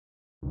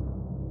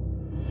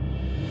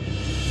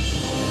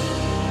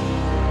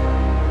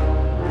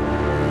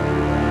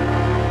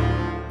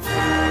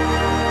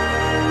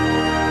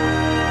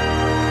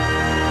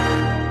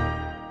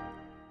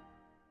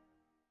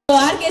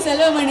R.K.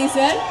 Selvamani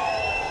sir.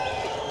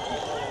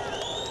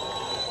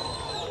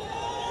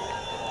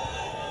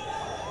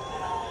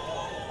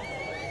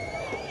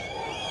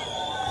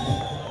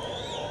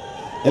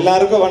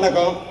 எல்லாருக்கும்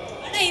வணக்கம்.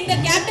 அண்ணா இந்த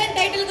கேப்டன்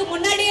டைட்டிலுக்கு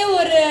முன்னாடியே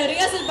ஒரு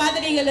ரிஹர்சல்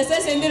பார்த்துட்டீங்கல்ல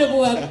சார் செந்திர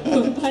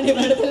பாண்டி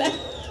படத்துல?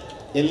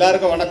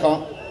 எல்லாருக்கும் வணக்கம்.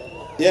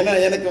 ஏன்னா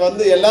எனக்கு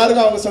வந்து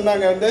எல்லாருக்கும் அவங்க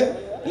சொன்னாங்க வந்து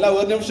எல்லாம்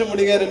ஒரு நிமிஷம்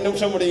முடிங்க 2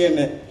 நிமிஷம்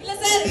முடிங்கன்னு. இல்ல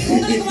சார்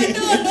உங்களுக்கு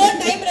மட்டும் நோ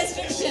டைம்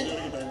ரெஸ்ட்ரிக்ஷன்.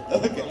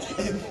 ஓகே.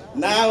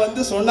 நான்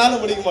வந்து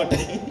சொன்னாலும் முடிக்க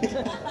மாட்டேன்.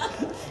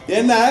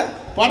 ஏன்னா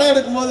படம்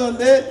எடுக்கும்போது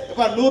வந்து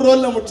அப்பா 100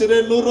 ரோல்ல முடிச்சிரு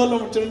 100 ரோல்ல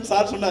முடிச்சிருன்னு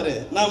சார் சொன்னாரு.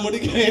 நான்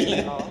முடிக்கவே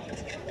இல்லை.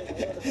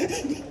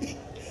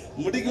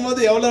 முடிக்கும்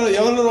போது எவ்வளோ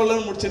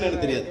ரோல்னு முடிச்சுன்னு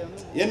எனக்கு தெரியாது.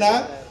 ஏன்னா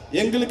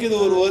எங்களுக்கு இது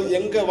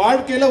எங்கள்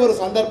வாழ்க்கையில் ஒரு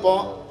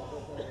சந்தர்ப்பம்,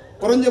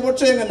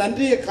 குறைஞ்சபட்சம் எங்கள்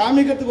நன்றியை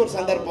காமிக்கிறதுக்கு ஒரு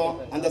சந்தர்ப்பம்.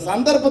 அந்த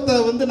சந்தர்ப்பத்தை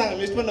வந்து நாங்கள்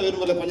மிஸ் பண்ண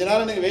விரும்பலை. கொஞ்ச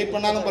நேரம் நீங்கள் வெயிட்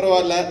பண்ணாலும்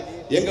பரவாயில்ல,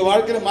 எங்கள்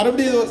வாழ்க்கையில்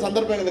மறுபடியும் ஒரு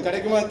சந்தர்ப்பம் எங்களுக்கு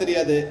கிடைக்குமா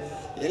தெரியாது.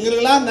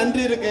 எங்களுக்கெல்லாம்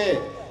நன்றி இருக்கு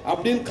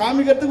அப்படின்னு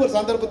காமிக்கிறதுக்கு ஒரு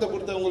சந்தர்ப்பத்தை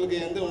கொடுத்தவங்களுக்கு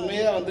வந்து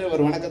உண்மையாக வந்து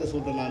ஒரு வணக்கத்தை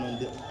சொல்கிறேன். நான்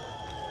வந்து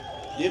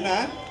ஏன்னா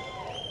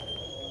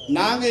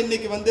நாங்கள்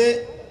இன்னைக்கு வந்து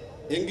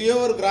எங்கேயோ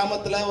ஒரு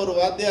கிராமத்தில் ஒரு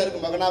வாத்தியாருக்கு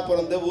மகனாக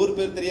பிறந்து ஊர்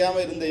பேர்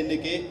தெரியாமல் இருந்த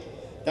இன்னைக்கு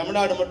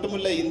தமிழ்நாடு மட்டும்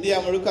இல்லை இந்தியா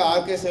முழுக்க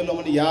R.K.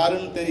 செல்வமணி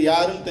யாருன்னு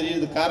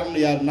தெரியுது. காரணம்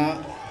யாருன்னா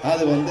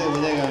அது வந்து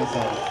விஜயகாந்த்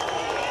சார்.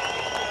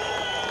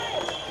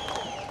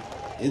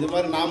 இது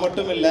மாதிரி நான்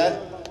மட்டும் இல்லை,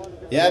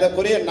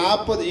 ஏறக்குறைய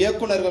 40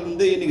 இயக்குநர்கள்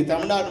வந்து இன்னைக்கு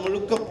தமிழ்நாடு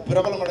முழுக்க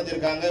பிரபலம்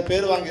அடைஞ்சிருக்காங்க,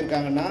 பேர்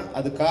வாங்கியிருக்காங்கன்னா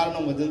அது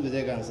காரணம் வந்து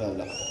விஜயகாந்த் சார்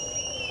தான்.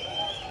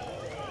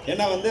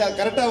 ஏன்னா வந்து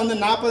கரெக்டாக வந்து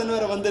 40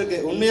 வரை வந்திருக்கு.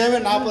 உண்மையாகவே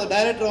 40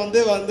 டைரக்டர்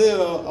வந்து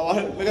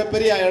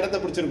மிகப்பெரிய இடத்த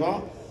பிடிச்சிருக்கோம்.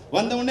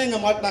 வந்தவுடனே இங்கே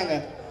மாட்டினாங்க.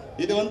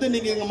 இது வந்து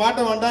நீங்கள் இங்கே மாட்ட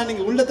வேண்டாம்,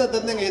 நீங்கள் உள்ளத்தை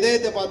தந்து எங்கள்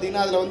இதயத்தை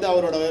பார்த்தீங்கன்னா அதில் வந்து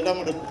அவரோட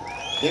இடம் இருக்கும்.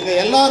 எங்கள்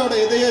எல்லாரோட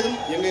இதயம்,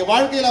 எங்கள்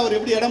வாழ்க்கையில் அவர்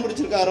எப்படி இடம்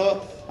பிடிச்சிருக்காரோ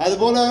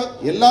அதுபோல்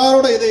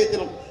எல்லாரோட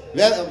இதயத்திலும்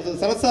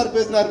சரத்சார்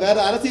பேசினார், வேறு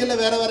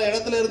அரசியலில் வேறு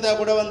இடத்துல இருந்தால்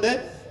கூட வந்து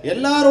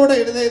எல்லாரோட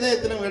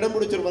இதயத்திலும் இடம்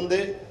பிடிச்சிரு வந்து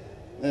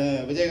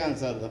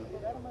விஜயகாந்த் சார் தான்.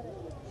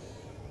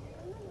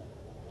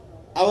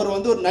 அவர்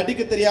வந்து ஒரு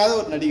நடிக்க தெரியாத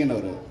ஒரு நடிகன்.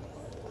 அவர்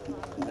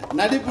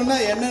நடிப்புன்னா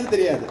என்னன்னு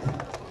தெரியாது,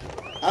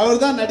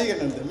 அவர் தான்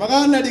நடிகன், வந்து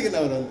மகான்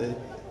நடிகன். அவர் வந்து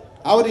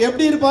அவர்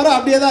எப்படி இருப்பாரோ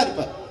அப்படியே தான்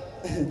இருப்பார்.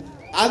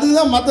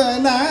 அதுதான் மற்ற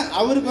என்ன,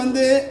 அவருக்கு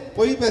வந்து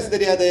பொய் பேச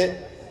தெரியாது.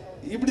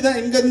 இப்படி தான்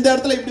இந்த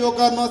இடத்துல இப்படி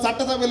உட்காரணும்,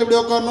 சட்டசபையில் இப்படி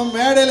உட்காரணும்,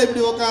 மேடையில்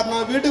இப்படி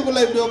உட்காரணும்,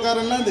 வீட்டுக்குள்ளே இப்படி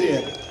உட்காரணும்லாம்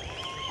தெரியாது.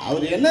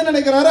 அவர் என்ன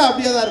நினைக்கிறாரோ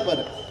அப்படியே தான்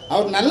இருப்பார்.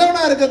 அவர்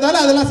நல்லவனாக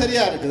இருக்கிறதால அதெல்லாம்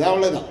சரியாக இருக்குது,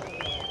 அவ்வளோதான்.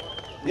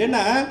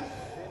 ஏன்னா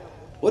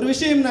ஒரு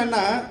விஷயம்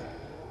என்னன்னா,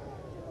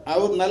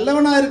 அவர்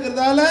நல்லவனா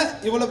இருக்கிறதால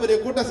இவ்வளவு பெரிய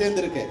கூட்டம்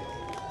சேர்ந்திருக்கு.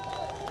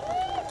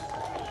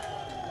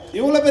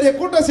 இவ்வளவு பெரிய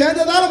கூட்டம்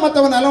சேர்ந்ததால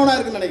மற்றவன் நல்லவனா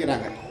இருக்குன்னு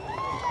நினைக்கிறாங்க.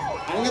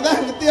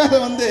 அங்கதான்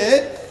வித்தியாசம். வந்து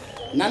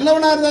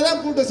நல்லவனா இருந்தால்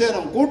தான் கூட்டம்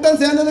சேரும். கூட்டம்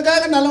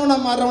சேர்ந்ததுக்காக நல்லவனா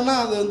மாறவனா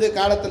அது வந்து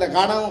காலத்துல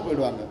காணாம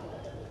போயிடுவாங்க.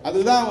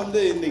 அதுதான் வந்து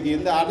இன்னைக்கு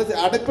இந்த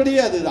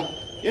அடிப்படையே அதுதான்.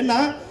 ஏன்னா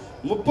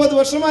 30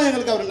 வருஷமா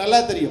எங்களுக்கு அவர் நல்லா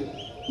தெரியும்,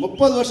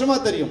 30 வருஷமா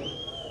தெரியும்.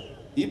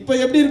 இப்போ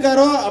எப்படி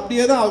இருக்காரோ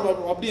அப்படியே தான்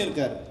அவர் அப்படியே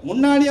இருக்கார்.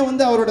 முன்னாடியே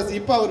வந்து அவரோட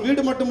இப்போ அவர்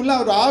வீடு மட்டும் இல்லை,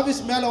 அவர்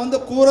ஆஃபீஸ் மேலே வந்து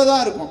கூரை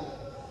தான் இருக்கும்.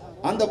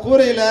 அந்த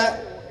கூரையில்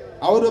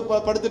அவர்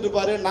படுத்துட்டு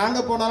இருப்பார்.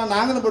 நாங்கள் போனாலும்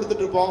நாங்களும்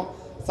படுத்துட்டு இருப்போம்.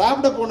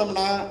 சாப்பிட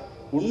போனோம்னா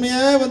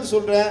உண்மையாகவே வந்து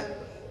சொல்கிறேன்,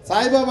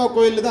 சாய்பாபா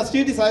கோயிலில் தான்,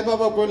 ஸ்ரீடி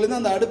சாய்பாபா கோயிலில்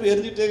தான் அந்த அடுப்பு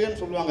எரிஞ்சிட்டேன்னு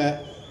சொல்லுவாங்க.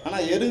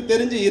 ஆனால்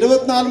தெரிஞ்சு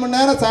 24 மணி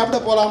நேரம் சாப்பிட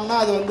போகலாம்னா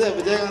அது வந்து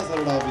விஜயகாந்த்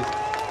சாரோட ஆஃபீஸ்.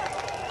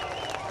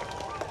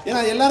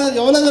 ஏன்னா எல்லாரும்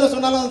எவ்வளோ தூரம்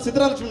சொன்னாலும்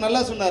சித்ராலட்சுமி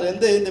நல்லா சொன்னார்,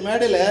 இந்த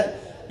மேடையில்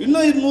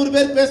இன்னும் 100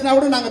 பேர் பேசினா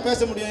கூட நாங்கள் பேச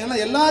முடியும். ஏன்னா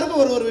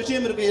எல்லாருக்கும் ஒரு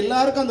விஷயம் இருக்குது.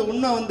 எல்லாருக்கும் அந்த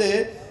உண்மை வந்து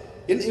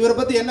இவரை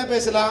பற்றி என்ன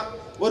பேசலாம்,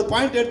 ஒரு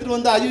பாயிண்ட் எடுத்துகிட்டு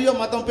வந்து ஐயோ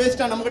மற்றவன்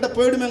பேசிட்டா நம்மக்கிட்ட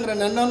போயிடுமேங்கிற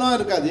எண்ணம்லாம்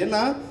இருக்காது.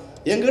 ஏன்னா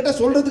எங்ககிட்ட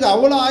சொல்கிறதுக்கு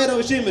அவ்வளோ 1000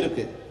 விஷயம்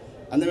இருக்குது.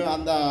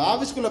 அந்த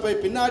ஆஃபீஸ்குள்ளே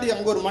போய் பின்னாடி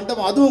அங்கே ஒரு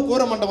மண்டபம், அதுவும்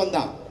கூரை மண்டபம்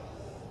தான்.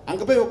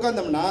 அங்கே போய்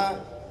உட்காந்தோம்னா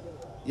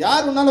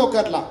யார் வேணாலும்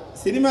உட்காரலாம்.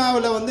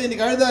 சினிமாவில் வந்து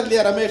இன்னைக்கு அழுதார்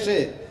இல்லையா ரமேஷ்,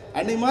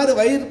 அன்னைக்கு மாதிரி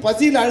வயிறு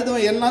பசியில்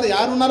அழுதுவன் எல்லாரும்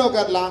யார் வேணாலும்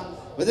உட்காரலாம்.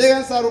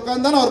 விஜயகாந்த் சார்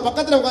உட்காந்தாலும் அவர்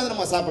பக்கத்தில் உட்காந்து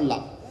நம்ம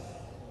சாப்பிட்லாம்.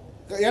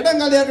 இடம்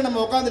காலியாக நம்ம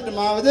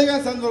உட்காந்துட்டோமா,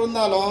 விஜயகாந்த் சார்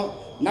வந்தாலும்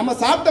நம்ம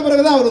சாப்பிட்ட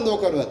பிறகு தான் அவர் வந்து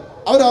உட்காருவார்.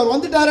 அவர்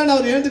வந்துட்டாருன்னு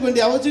அவர் எழுந்துக்க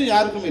வேண்டிய அவசியம்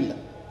யாருக்கும் இல்லை.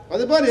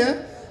 அது பாரு,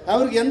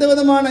 அவருக்கு எந்த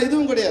விதமான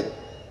இதுவும் கிடையாது.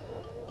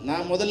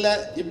 நான் முதல்ல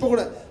இப்போ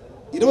கூட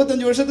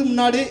 25 வருஷத்துக்கு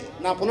முன்னாடி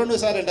நான்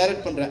புலனூர் சாரை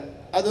டைரக்ட் பண்ணுறேன்.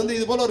 அது வந்து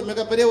இது போல் ஒரு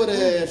மிகப்பெரிய ஒரு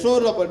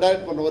ஷோவில்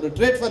டைரக்ட் பண்ணுறோம், ஒரு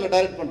ட்ரேட் ஃபேரில்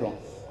டைரக்ட் பண்ணுறோம்.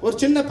 ஒரு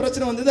சின்ன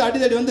பிரச்சனை வந்தது,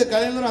 அடிதடி வந்து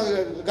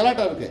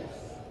கலாட்டா இருக்குது.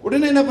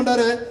 உடனே என்ன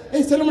பண்ணுறாரு,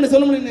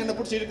 செல்வமணி என்னை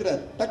பிடிச்சி இழுக்கிறார்.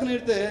 டக்குன்னு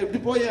இழுத்து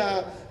இப்படி போய்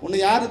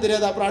ஒன்று யாரும்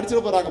தெரியாது, அப்புறம்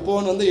அடிச்சிட போகிறாங்க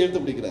போன்னு வந்து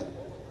இழுத்து பிடிக்கிறார்.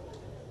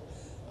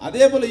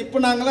 அதே போல் இப்போ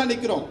நாங்களாம்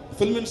நிற்கிறோம்,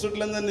 ஃபில்ம்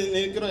இன்ஸ்டியூட்லேருந்து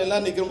நிற்கிறோம்,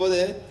 எல்லாம் நிற்கிற போது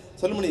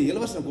செல்வமணி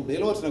இளவரசனை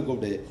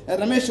கூப்பிடு,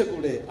 ரமேஷை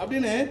கூப்பிடு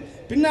அப்படின்னு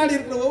பின்னாடி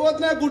இருக்கிற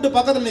ஒவ்வொருத்தனையும் கூப்பிட்டு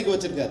பக்கத்தில் நிற்க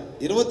வச்சிருக்காரு.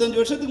 25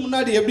 வருஷத்துக்கு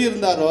முன்னாடி எப்படி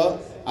இருந்தாரோ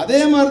அதே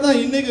மாதிரி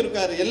தான் இன்னைக்கு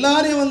இருக்காரு.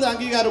 எல்லாரையும் வந்து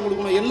அங்கீகாரம்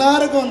கொடுக்கணும்,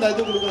 எல்லாருக்கும் அந்த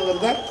இது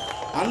கொடுக்கணுங்கிறது தான்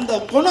அந்த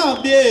குணம்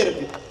அப்படியே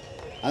இருக்கு.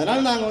 அதனால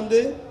நாங்கள்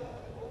வந்து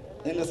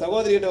எங்கள்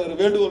சகோதரிகிட்ட ஒரு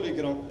வேண்டுகோள்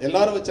வைக்கிறோம்,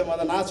 எல்லாரும் வச்ச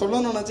மாதிரி. நான்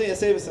சொல்லணும்னு நினச்சேன்,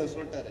 STV சார்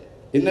சொல்லிட்டாரு.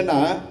 என்னன்னா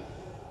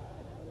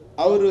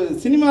அவர்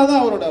சினிமா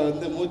தான் அவரோட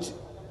வந்து மூச்சு.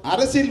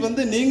 அரசியல்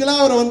வந்து நீங்களா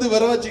அவரை வந்து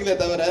வர வச்சிங்களே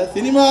தவிர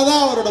சினிமா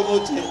தான் அவரோட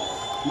மூச்சு.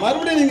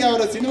 மறுபடியும் நீங்கள்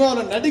அவரை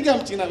சினிமாவில் நடிக்க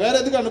அமிச்சிங்கன்னா, வேற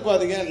எதுக்கும்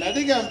அனுப்பாதீங்க,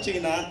 நடிக்க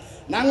அமிச்சிங்கன்னா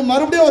நாங்கள்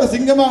மறுபடியும் ஒரு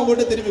சிங்கமாக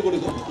அவங்ககிட்ட திரும்பி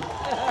கொடுக்கோம்.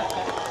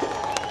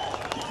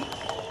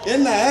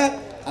 என்ன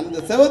அந்த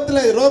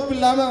செவத்தில் ரோப்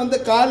இல்லாமல் வந்து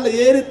காலில்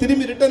ஏறி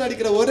திரும்பி ரிட்டர்ன்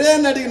அடிக்கிற ஒரே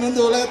நடிகன்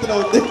வந்து உலகத்தில்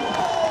வந்து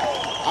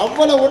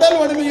அவ்வளோ உடல்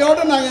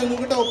வலிமையோடு நாங்கள்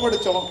உங்ககிட்ட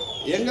ஒப்படைச்சோம்.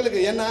 எங்களுக்கு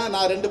ஏன்னா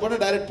நான் 2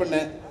 படம் டைரக்ட்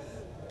பண்ணேன்,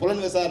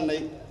 புலன் விசாரணை,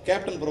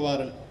 கேப்டன்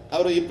பிரபாகரன்.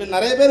 அவர் இப்போ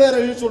நிறைய பேர் வேறு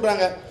விஷயம்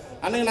சொல்கிறாங்க.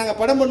 அன்றைக்கி நாங்கள்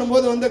படம்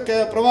பண்ணும்போது வந்து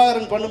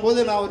பிரபாகரன் பண்ணும்போது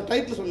நான் ஒரு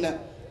டைட்டில் சொன்னேன்,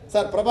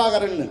 சார்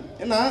பிரபாகரன்.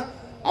 ஏன்னா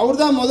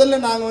அவர் தான்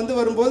முதல்ல நாங்கள் வந்து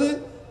வரும்போது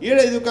ஈழ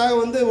இதுக்காக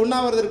வந்து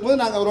உண்ணாவிரதம்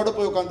இருக்கும்போது நாங்கள் அவரோட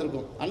போய்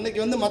உட்காந்துருக்கோம். அன்றைக்கி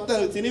வந்து மற்ற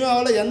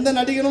சினிமாவில் எந்த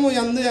நடிகனும்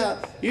எந்த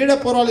ஈழ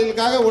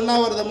போராளிகளுக்காக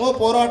உண்ணாவிரதமோ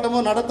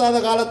போராட்டமோ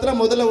நடத்தாத காலத்தில்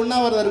முதல்ல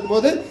உண்ணாவிரதம்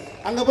இருக்கும்போது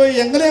அங்கே போய்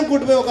எங்களையும்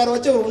கூட்டு போய் உட்கார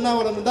வச்சு ஒரு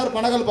உண்ணாவிரதம் இருந்தார்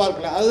பனகல்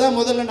பார்க்கல. அதுதான்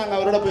முதல்ல நாங்கள்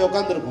அவரோட போய்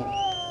உட்காந்துருக்கோம்.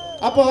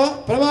 அப்போது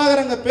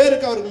பிரபாகரங்க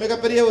பேருக்கு அவருக்கு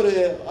மிகப்பெரிய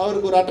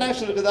அவருக்கு ஒரு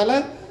அட்ராக்ஷன் இருக்குதால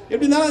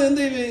எப்படி இருந்தாலும்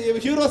வந்து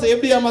ஹீரோஸை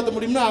எப்படி ஏமாற்ற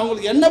முடியும்னா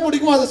அவங்களுக்கு என்ன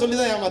பிடிக்குமோ அதை சொல்லி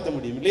தான் ஏமாற்ற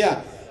முடியும் இல்லையா?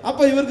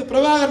 அப்போ இவருக்கு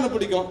பிரபாகரனை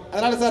பிடிக்கும்.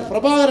 அதனால் சார்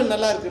பிரபாகரன்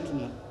நல்லா இருக்குன்னு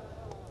சொன்னேன்.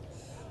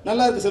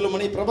 நல்லா இருக்குது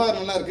செல்வமணி,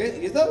 பிரபாகரன் நல்லா இருக்குது,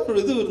 ஏதோ ஒரு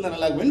இது இருந்தால்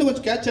நல்லா இருக்கும், இன்னும்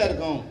கொஞ்சம் கேட்சாக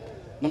இருக்கும்,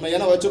 நம்ம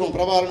ஏன்னா வச்சுருவோம்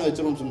பிரபாகரன்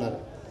வச்சுருவோம்னு சொன்னார்.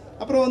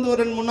 அப்புறம் வந்து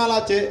ஒரு 2-3 நாள்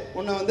ஆச்சு.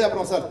 ஒன்று வந்து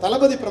அப்புறம் சார்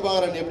தளபதி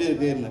பிரபாகரன் எப்படி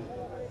இருக்குன்னு,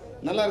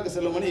 நல்லா இருக்குது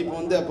செல்வமணி. இப்போ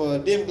வந்து அப்போ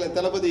டிஎம்கே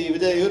தளபதி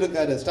விஜய் இவர்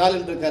இருக்கார்,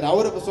 ஸ்டாலின் இருக்கார்,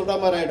 அவர் இப்போ சொல்கிற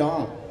மாதிரி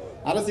ஆகிடும்.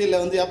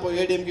 அரசியலில் வந்து அப்போ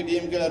ஏடிஎம்கே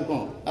டிஎம்கே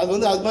இருக்கும், அது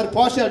வந்து அது மாதிரி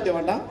பார்ஷியாலிட்டி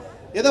வேண்டாம்,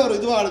 ஏதோ ஒரு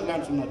இதுவாக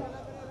எடுக்கலான்னு சொன்னார்.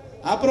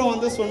 அப்புறம்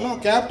வந்து சொன்னோம்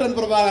கேப்டன்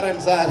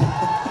பிரபாகரன் சார்.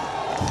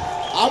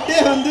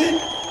 அப்படியே வந்து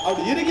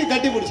அப்படி இறுக்கி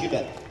கட்டி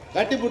பிடிச்சிக்கிட்டார்.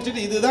 கட்டி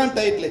பிடிச்சிட்டு இதுதான்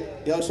டைட்டில்.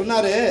 அவர்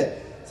சொன்னார்,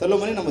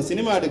 செல்வமணி நம்ம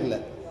சினிமா எடுக்கல,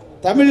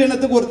 தமிழ்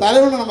இனத்துக்கு ஒரு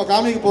தலைவனை நம்ம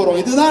காமிக்க போகிறோம்,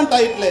 இதுதான்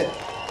டைட்டில்,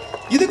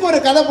 இதுக்கு ஒரு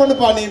கதை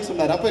பண்ணுப்பா நீன்னு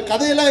சொன்னார். அப்போ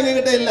கதையெல்லாம்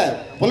எங்ககிட்ட இல்லை.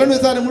 புலன்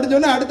விசாரணை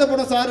முடிஞ்சோடனே அடுத்த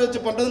படம் சார் வச்சு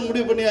பண்ணுறதுன்னு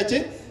முடிவு பண்ணியாச்சு.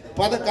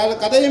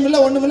 கதையும் இல்லை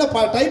ஒன்றும் இல்லை,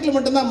 டைட்டில்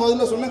மட்டும்தான்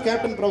முதல்ல சொன்னோம்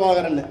கேப்டன்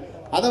பிரபாகரன்.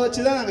 அதை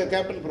வச்சு தான் நாங்கள்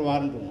கேப்டன்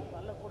பிரபாகரன் சொன்னோம்.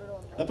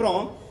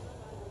 அப்புறம்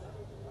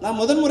நான்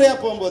முதல் முறையாக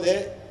போகும்போது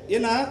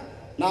ஏன்னா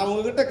நான்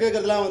உங்ககிட்ட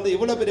கேட்குறதுலாம் வந்து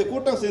இவ்வளோ பெரிய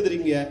கூட்டம்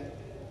சேர்ந்துருக்கீங்க,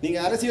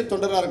 நீங்கள் அரசியல்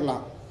தொண்டராக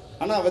இருக்கலாம்,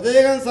 ஆனால்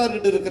விஜயகாந்த்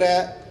சார்கிட்ட இருக்கிற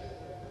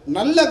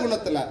நல்ல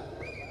குணத்தில்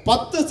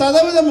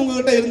 10%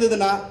 உங்ககிட்ட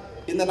இருந்ததுன்னா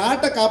இந்த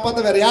நாட்டை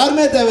காப்பாற்ற வேறு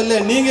யாருமே தேவையில்லை,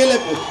 நீங்களே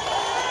போதும்.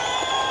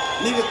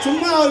 நீங்கள்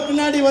சும்மா அவர்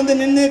பின்னாடி வந்து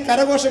நின்று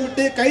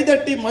கரகோஷமிட்டு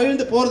கைதட்டி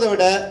மகிழ்ந்து போகிறத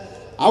விட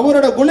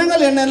அவரோட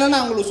குணங்கள் என்னென்னு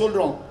அவங்களுக்கு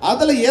சொல்கிறோம்.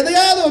 அதில்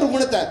எதையாவது ஒரு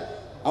குணத்தை,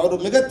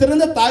 அவர் மிக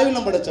திறந்த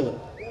தாயுள்ளம் படைத்தவர்.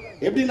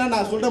 எப்படின்னா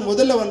நான் சொல்கிறேன்,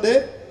 முதல்ல வந்து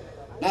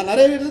நான்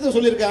நிறைய இடத்துல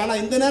சொல்லியிருக்கேன்,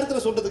 ஆனால் இந்த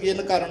நேரத்தில் சொல்கிறதுக்கு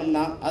என்ன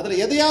காரணம்னா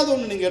அதில் எதையாவது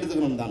ஒன்று நீங்கள்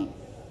எடுத்துக்கணும் தான்.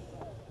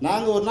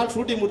 நாங்கள் ஒரு நாள்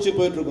ஷூட்டிங் முடிச்சு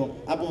போயிட்டுருக்கோம்.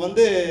 அப்போ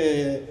வந்து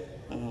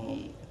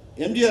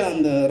எம்ஜிஆர்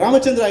அந்த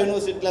ராமச்சந்திரா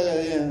யூனிவர்சிட்டியில்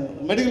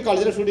மெடிக்கல்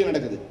காலேஜில் ஷூட்டிங்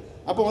நடக்குது.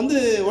 அப்போ வந்து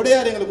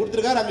உடையார் எங்களுக்கு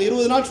கொடுத்துருக்காரு. அங்கே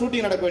 20 நாள்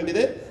ஷூட்டிங் நடக்க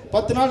வேண்டியது,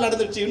 10 நாள்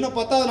நடந்துருச்சு. இன்னும்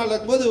 10வது நாள்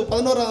இருக்கும்போது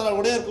 11வது நாள்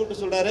உடையார்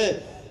கூப்பிட்டு சொல்கிறாரு,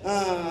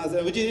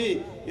 விஜய்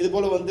இது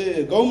போல் வந்து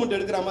கவர்மெண்ட்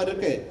எடுக்கிற மாதிரி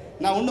இருக்குது,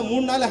 நான் இன்னும்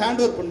 3 நாள்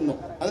ஹேண்ட் ஓவர் பண்ணணும்,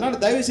 அதனால்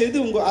தயவு செய்து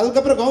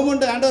அதுக்கப்புறம்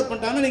கவர்மெண்ட் ஹேண்ட் ஓவர்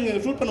பண்ணிட்டாங்கன்னா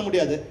நீங்கள் ஷூட் பண்ண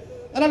முடியாது,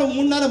 அதனால்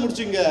 3 நாள்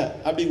முடிச்சுங்க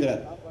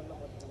அப்படிங்கிறார்.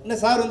 என்ன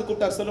சார் வந்து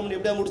கூப்பிட்டார், சொல்ல முடியும்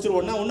எப்படியா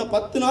முடிச்சிருவோம்னா இன்னும்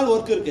 10 நாள்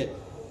ஒர்க் இருக்குது.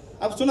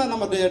 அப்போ சொன்னால்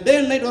நம்ம டே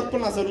அண்ட் நைட் ஒர்க்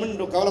பண்ணலாம் சார்,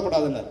 இன்னும்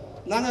கவலைப்படாதுன்னார்.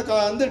 நாங்கள்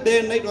வந்து டே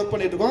அண்ட் நைட் ஒர்க்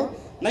பண்ணிட்டு இருக்கோம்.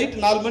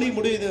 நைட்டு 4 மணிக்கு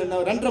முடியுது,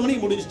 2:30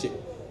 மணிக்கு முடிஞ்சிச்சு.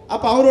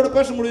 அப்போ அவரோட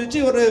போர்ஷன் முடிஞ்சிச்சு,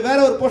 வேற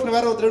ஒரு போர்ஷன்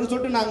வேற ஒருத்தர்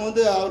சொல்லிட்டு நாங்கள்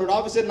வந்து அவரோட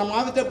ஆஃபீஸர் நம்ம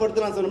ஆஃபீஸே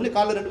படுத்துலாம் சொல்ல முடியும்,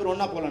 காலையில் 2 பேரும்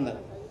ஒன்றா போகலான்னார்.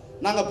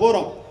 நாங்கள்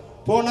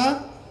போனால்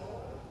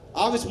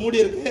ஆஃபீஸ்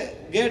மூடி இருக்குது,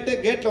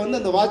 கேட்டில் வந்து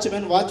அந்த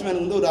வாட்ச்மேன்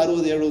வந்து ஒரு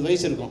 60-70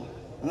 வயசு இருக்கும்.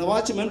 அந்த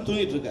வாட்ச்மேன்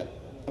தூங்கிட்டு இருக்கார்.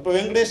 அப்போ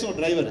வெங்கடேஷ் ஒரு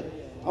டிரைவர்,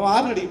 அவன்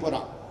ஹார்ன் அடிக்க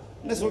போகிறான்.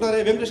 என்ன சொல்கிறாரு,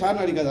 வெங்கடேஷ்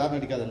ஹார்ன்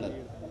அடிக்காதுன்னார்.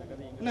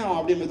 என்ன அவன்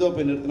அப்படியே மெதுவாக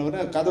போய்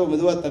நிறுத்தினவரை கதவை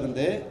மெதுவாக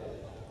திறந்து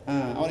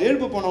அவன்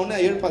எழுப்பு போனவுடனே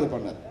எழுப்பாது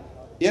பண்ணார்.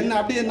 என்ன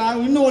அப்படியே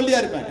நான் இன்னும்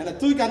ஒல்லியாக இருப்பேன், என்னை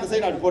தூக்கி அந்த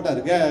சைடு அப்படி போட்டார்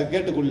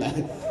கேட்டுக்குள்ளே.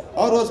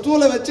 அவர் ஒரு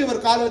ஸ்டூலை வச்சு ஒரு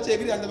காலை வச்சு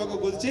எகிரி அந்த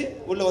பக்கம் குதிச்சு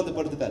உள்ளே வந்து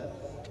படுத்துட்டார்.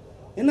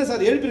 என்ன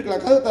சார்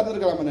எழுப்பியிருக்கலாம், கதை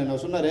திறந்துருக்கலாம் என்ன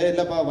சொன்னார்.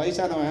 இல்லைப்பா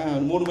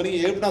வயசானவன் 3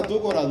 மணிக்கு எழுப்பினா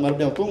தூக்கம் வராது,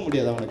 மறுபடியும் தூங்க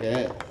முடியாது அவனுக்கு,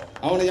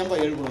 அவனை ஏன்பா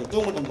எழுப்பணும்,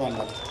 தூங்கட்டும்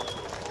பாங்க.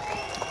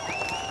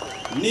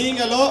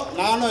 நீங்களோ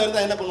நானோ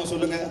இருந்தால் என்ன பண்ணுவோம்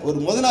சொல்லுங்கள். ஒரு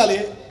முதலாளி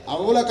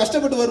அவ்வளோ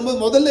கஷ்டப்பட்டு வரும்போது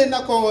முதல்ல என்ன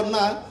கோவம்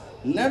வரும்னா,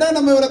 என்னடா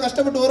நம்ம இவ்வளோ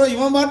கஷ்டப்பட்டு வரோம்,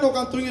 இவன் பாட்டு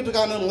உட்காந்து தூங்கிட்டு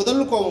இருக்கான்னு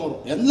முதல்ல கோவம்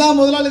வரும். எல்லா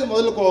முதலாளிக்கும்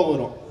முதல்ல கோவம்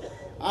வரும்.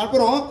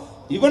 அப்புறம்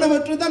இவனை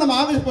விட்டு தான் நம்ம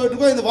ஆஃபீஸ் போயிட்டு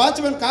இருக்கோம், இந்த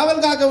வாட்ச்மேன்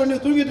காவல் காக்க வேண்டிய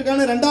தூங்கிட்டு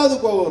இருக்கான்னு 2வது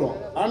கோவம் வரும்.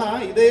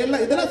 ஆனால்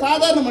இதெல்லாம்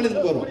சாதாரண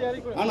மனிதனுக்கு வரும்.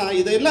 ஆனால்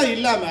இதெல்லாம்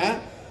இல்லாமல்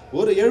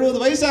ஒரு 70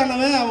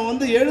 வயசானவன் அவன்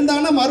வந்து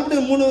எழுந்தானா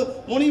மறுபடியும் 3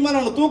 மணிக்கு மேலே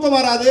அவனுக்கு தூக்கம்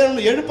வராது,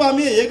 அவனை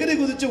எழுப்பாமே எகிரி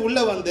குதிச்சு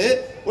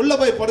உள்ளே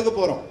போய் படுக்க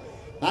போகிறோம்.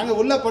 நாங்கள்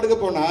உள்ளே படுக்க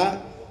போனால்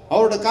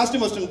அவரோட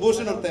காஸ்டியூம் அசிஸ்டன்ட்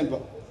பூஷன் ஒருத்தன் இப்போ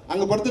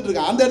அங்கே படுத்துட்டு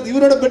இருக்கான். அந்த இடத்துல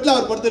இவரோட பெட்டில்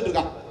அவர் படுத்துட்டு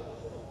இருக்கான்.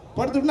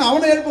 படுத்துட்டுனா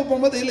அவனை எழுப்ப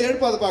போகும்போது இல்லை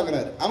எழுப்பாது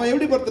பார்க்குறாரு. அவன்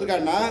எப்படி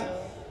படுத்துருக்கான்னா,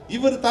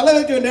 இவர் தலை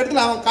வைக்க வேண்டிய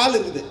இடத்துல அவன் கால்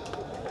இருக்குது,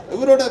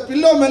 இவரோட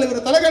பில்லோ மேலே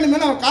இவர் தலைகாணி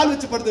மேலே அவன் கால்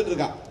வச்சு படுத்துட்டு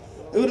இருக்கான்.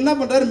 இவர் என்ன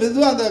பண்ணுறாரு,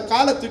 மெதுவாக அந்த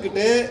காலை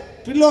தூக்கிட்டு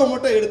பில்லோவை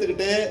மட்டும்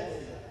எடுத்துக்கிட்டு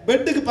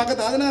பெட்டுக்கு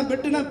பக்கத்தில், அதனால்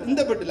பெட்டுனா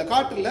இந்த பெட்டு இல்லை,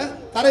 காட்டில்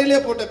தரையிலே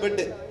போட்ட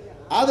பெட்டு,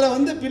 அதில்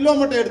வந்து பில்லோ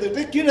மட்டும்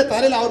எடுத்துக்கிட்டு கீழே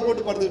தரையில் அவர்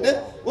போட்டு படுத்துக்கிட்டு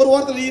ஒரு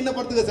ஓரத்தில் இன்னும்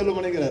படுத்துக்க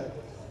செல்வமணிங்கிறார்.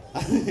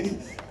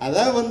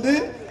 அதான் வந்து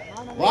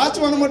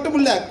வாட்ச்மேன் மட்டும்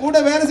இல்லை, கூட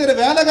வேலை செய்கிற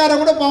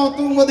வேலைக்காரன் கூட பாவம்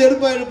தூங்கும்போது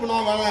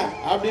எழுப்பணும் வாங்க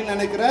அப்படின்னு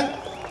நினைக்கிற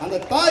அந்த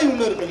தாய்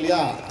உள்ள இருக்கு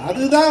இல்லையா,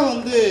 அதுதான்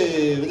வந்து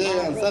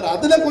விஜயகாந்த் சார்.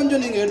 அதில்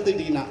கொஞ்சம் நீங்கள்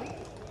எடுத்துக்கிட்டீங்கன்னா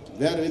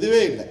வேற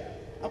இதுவே இல்லை.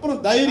 அப்புறம்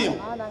தைரியம்,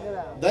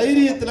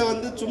 தைரியத்தில்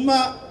வந்து சும்மா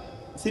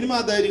சினிமா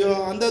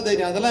தைரியம் அந்த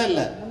தைரியம் அதெல்லாம்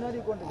இல்லை.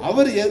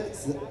 அவர்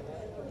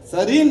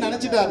சரின்னு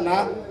நினச்சிட்டாருன்னா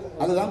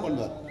அதுதான்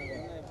பண்ணுவார்.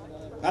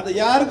 அதை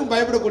யாருக்கும்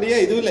பயப்படக்கூடிய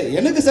இது இல்லை.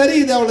 எனக்கு சரி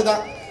இது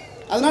அவ்வளோதான்,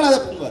 அதனால அதை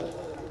பண்ணுவார்.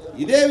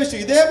 இதே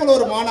விஷயம், இதே போல்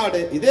ஒரு மாநாடு,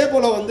 இதே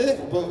போல் வந்து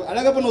இப்போ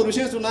அழகப்பன் ஒரு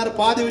விஷயம் சொன்னார்,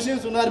 பாதி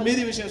விஷயம் சொன்னார்,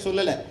 மீதி விஷயம்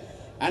சொல்லலை.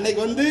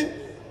 அன்னைக்கு வந்து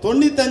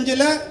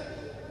 95ல்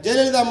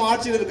ஜெயலலிதா அம்மா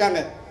ஆட்சியில் இருக்காங்க.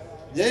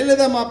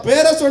 ஜெயலலிதா அம்மா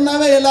பேரை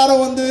சொன்னாவே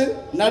எல்லாரும் வந்து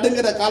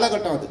நடுங்கிற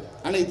காலகட்டம் அது.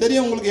 அன்னைக்கு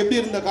தெரியும் உங்களுக்கு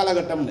எப்படி இருந்த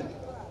காலகட்டம்னு.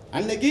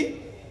 அன்னைக்கு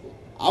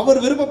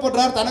அவர்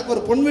விருப்பப்படுறார் தனக்கு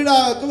ஒரு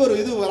பொன்விழாவுக்கு ஒரு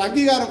ஒரு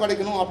அங்கீகாரம்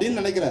கிடைக்கணும்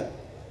அப்படின்னு நினைக்கிறார்.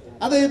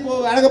 அதை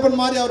இப்போது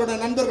அழகப்பன் மாதிரி அவரோட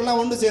நண்பர்கள்லாம்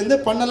ஒன்று சேர்ந்து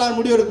பண்ணலான்னு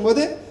முடிவு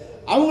எடுக்கும்போது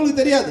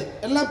அவங்களுக்கு தெரியாது,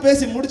 எல்லாம்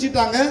பேசி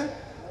முடிச்சிட்டாங்க.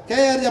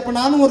 கேஆர் அப்போ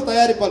நானும் ஒரு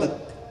தயாரிப்பாளர்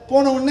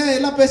போன உடனே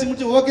எல்லாம் பேசி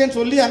முடிச்சு ஓகேன்னு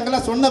சொல்லி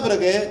அங்கெல்லாம் சொன்ன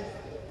பிறகு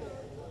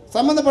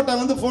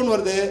சம்மந்தப்பட்டவங்க வந்து ஃபோன்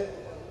வருது.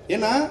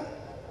 ஏன்னா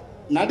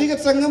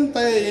நடிகர் சங்கம்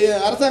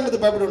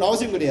அரசாங்கத்துக்கு பயப்பட வேண்டிய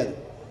அவசியம் கிடையாது.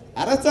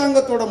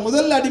 அரசாங்கத்தோட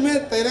முதல் அடிமை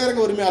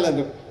திரையரங்க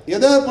உரிமையாளர்கள்.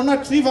 ஏதாவது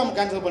பண்ணால் ட்ரீ ஃபார்ம்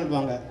கேன்சல்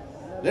பண்ணிடுவாங்க.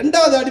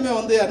 ரெண்டாவது அடிமை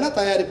வந்து யாருன்னா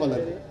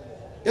தயாரிப்பாளர்.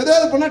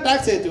 ஏதாவது பண்ணால்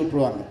டாக்ஸ் ஏற்றி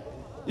விட்டுருவாங்க.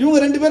 இவங்க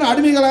 2 பேரும்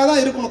அடிமைகளாக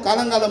தான் இருக்கணும்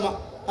காலங்காலமாக.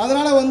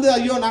 அதனால் வந்து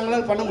ஐயோ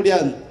நாங்களால் பண்ண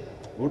முடியாது.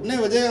 உடனே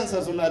விஜயகாந்த்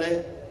சார் சொன்னார்,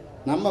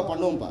 நம்ம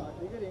பண்ணுவோம்ப்பா,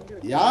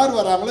 யார்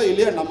வராங்களோ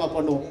இல்லையோ நம்ம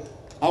பண்ணுவோம்,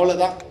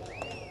 அவ்வளோதான்.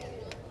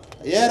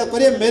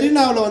 ஏறக்குறைய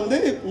மெரினாவில் வந்து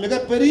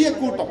மிகப்பெரிய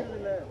கூட்டம்,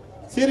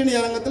 சீரணி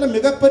அரங்கத்தில்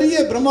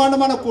மிகப்பெரிய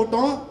பிரம்மாண்டமான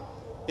கூட்டம்.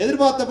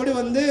 எதிர்பார்த்தபடி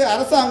வந்து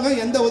அரசாங்கம்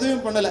எந்த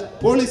உதவியும் பண்ணலை,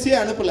 போலீஸே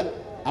அனுப்பலை.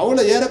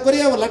 அவ்வளோ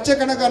ஏறக்குறைய ஒரு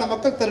லட்சக்கணக்கான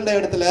மக்கள் திரண்ட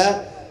இடத்துல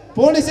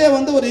போலீஸே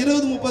வந்து ஒரு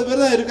 20-30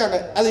 பேர் தான் இருக்காங்க.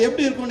 அது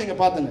எப்படி இருக்கும்னு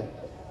நீங்கள் பார்த்துங்க.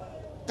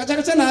 கச்ச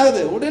கச்சன்னு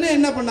ஆகுது. உடனே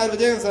என்ன பண்ணார்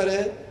விஜயகாந்த் சார்,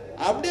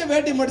 அப்படியே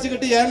வேட்டி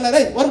மடிச்சுக்கிட்டு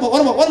ஏறினாரே வரும்பா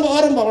வரும்பா வரும்பா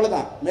வரும்பா,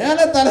 அவ்வளோதான்.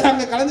 மேலே தலை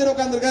அங்கே கலைஞர்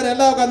உட்காந்துருக்காரு,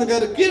 எல்லாம்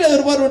உட்காந்துருக்காரு, கீழே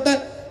இருப்பார் விட்ட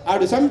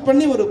அப்படி சப்மிட்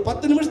பண்ணி ஒரு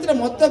 10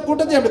 நிமிஷத்தில் மொத்த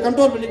கூட்டத்தை அப்படி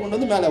கண்ட்ரோல் பண்ணி கொண்டு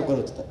வந்து மேலே உட்கார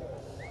வச்சுட்டார்.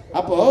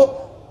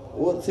 அப்போது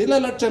ஒரு சில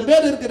லட்சம்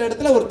பேர் இருக்கிற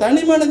இடத்துல ஒரு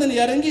தனி மனிதன்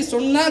இறங்கி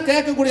சொன்னால்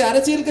கேட்கக்கூடிய,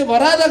 அரசியலுக்கு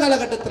வராத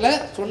காலகட்டத்தில்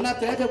சொன்னால்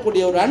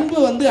கேட்கக்கூடிய ஒரு அன்பு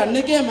வந்து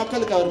அன்னைக்கே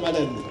மக்களுக்கு அவர் மேலே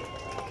இருந்தது.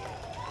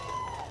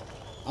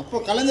 அப்போ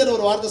கலைஞர்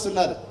ஒரு வார்த்தை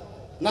சொன்னார்,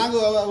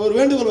 நாங்கள் ஒரு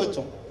வேண்டுகோள்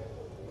வச்சோம்,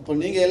 இப்போ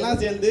நீங்கள்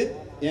எல்லாம் சேர்ந்து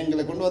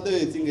எங்களை கொண்டு வந்து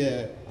இங்கே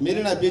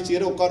மெரினா பீச்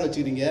ஏற உட்கார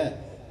வச்சுக்கிறீங்க,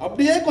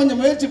 அப்படியே கொஞ்சம்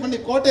முயற்சி பண்ணி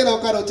கோட்டையில்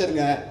உட்கார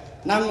வச்சுருங்க,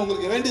 நாங்கள்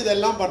உங்களுக்கு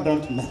வேண்டியதெல்லாம்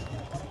பண்ணுறோன்னு சொன்னார்.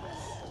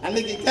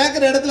 அன்னைக்கு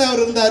கேட்குற இடத்துல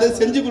அவர் இருந்தார்,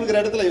 செஞ்சு கொடுக்குற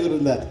இடத்துல இவர்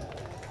இருந்தார்.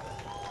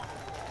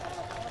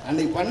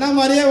 அன்னைக்கு பண்ண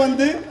மாதிரியே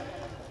வந்து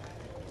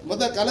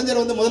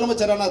கலைஞர் வந்து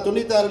முதலமைச்சரானார்,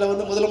 96ல்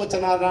வந்து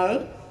முதலமைச்சரானார்.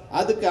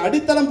 அதுக்கு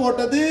அடித்தளம்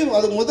போட்டது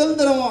அது முதல்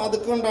தரம்.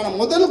 அதுக்கு உண்டான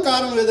முதல்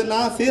காரணம் எதுன்னா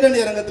சீரணி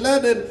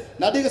அரங்கத்தில்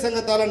நடிகர்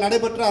சங்கத்தால்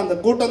நடைபெற்ற அந்த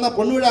கூட்டம் தான்,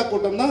 பொன்விழா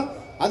கூட்டம் தான்.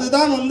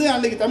 அதுதான் வந்து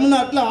அன்னைக்கு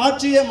தமிழ்நாட்டில்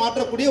ஆட்சியை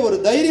மாற்றக்கூடிய ஒரு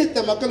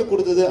தைரியத்தை மக்களுக்கு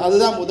கொடுத்தது.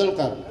 அதுதான் முதல்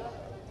காரணம்.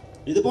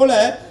 இது போல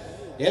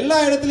எல்லா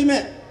இடத்துலையுமே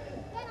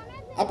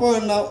அப்போ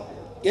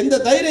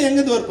எந்த தைரியம்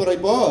எங்கேருந்து வர போகிறோம்?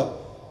 இப்போது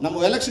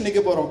நம்ம எலெக்ஷன்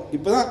நிற்க போகிறோம்,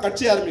 இப்போ தான்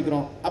கட்சி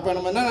ஆரம்பிக்கிறோம். அப்போ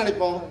நம்ம என்ன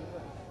நினைப்போம்,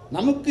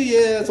 நமக்கு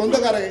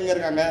சொந்தக்காரங்க எங்கே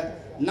இருக்காங்க,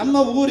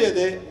 நம்ம ஊர்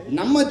எது,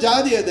 நம்ம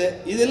ஜாதி எது,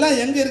 இதெல்லாம்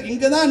எங்கே இருக்கு,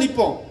 இங்கே தான்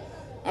நிற்போம்.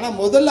 ஆனால்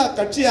முதல்ல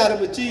கட்சி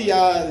ஆரம்பித்து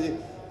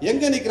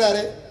எங்கே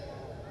நிற்கிறாரு,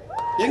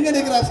 எங்கே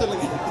நிற்கிறாரு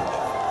சொல்லுங்க,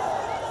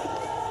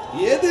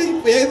 எது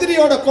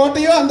எதிரியோட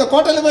கோட்டையோ அந்த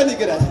கோட்டையில் போய்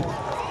நிற்கிறாரு.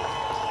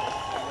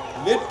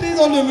 வெற்றி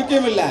தோல்வி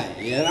முக்கியம் இல்லை,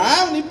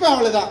 நான் நிற்பேன்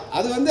அவ்வளோதான்.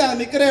 அது வந்து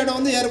நிற்கிற இடம்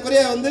வந்து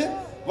ஏறக்குறைய வந்து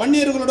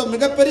வன்னியர்களோட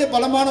மிகப்பெரிய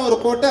பலமான ஒரு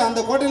கோட்டை, அந்த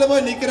கோட்டையில்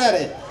போய்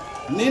நிற்கிறாரு,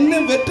 நின்று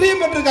வெற்றியை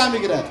பெற்று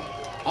காமிக்கிறார்.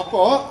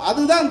 அப்போது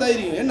அதுதான்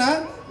தைரியம். ஏன்னா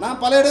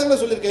நான் பல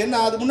இடங்களில் சொல்லியிருக்கேன். என்ன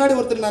அது முன்னாடி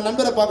ஒருத்தர் நான்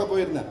நண்பரை பார்க்க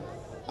போயிருந்தேன்.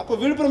 அப்போ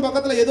விழுப்புரம்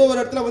பக்கத்தில் ஏதோ ஒரு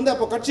இடத்துல வந்து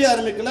அப்போ கட்சி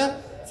ஆரம்பிக்கல,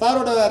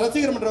 சாரோட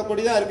ரசிகர் மன்ற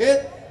கொடி தான்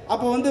இருக்குது.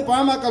 அப்போ வந்து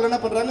பாமக என்ன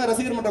பண்ணுறாங்க,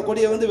 ரசிகர் மன்ற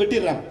கொடியை வந்து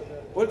வெட்டிடுறாங்க,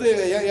 போட்டு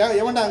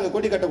எவன்டா அங்கே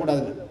கொடி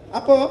கட்டக்கூடாதுன்னு.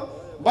 அப்போது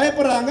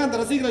பயப்படுறாங்க, அந்த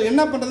ரசிகர்கள்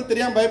என்ன பண்ணுறதுன்னு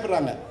தெரியாமல்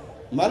பயப்படுறாங்க.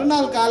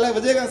 மறுநாள் காலை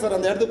விஜயகாந்த் சார்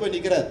அந்த இடத்துக்கு போய்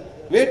நிற்கிறார்,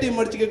 வேட்டியை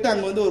மடிச்சுக்கிட்டு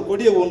அங்கே வந்து ஒரு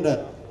கொடியை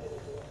ஊன்றார்.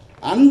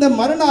 அந்த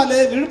மறுநாள்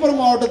விழுப்புரம்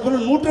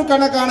மாவட்டத்தில்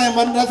நூற்றுக்கணக்கான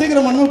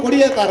ரசிகர் மன்னர்கள்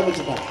கொடியேற்ற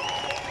ஆரம்பிச்சுட்டாங்க.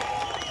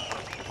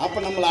 அப்போ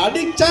நம்மளை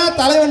அடித்தா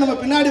தலைவன் நம்ம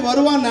பின்னாடி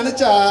வருவான்னு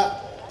நினச்சா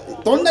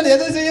தொண்டன்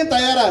எதை செய்ய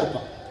தயாராக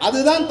இருப்பான்.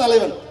 அதுதான்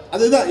தலைவன்.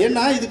 அதுதான்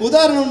ஏன்னா இதுக்கு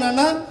உதாரணம்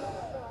என்னன்னா,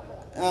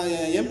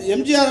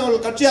 எம்ஜிஆர்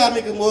அவர்கள் கட்சி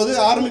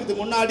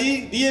ஆரம்பிக்கிறதுக்கு முன்னாடி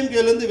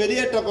டிஎம்கேலேருந்து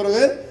வெளியேற்ற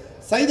பிறகு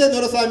சைத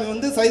துரைசாமி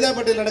வந்து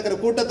சைதாப்பேட்டையில் நடக்கிற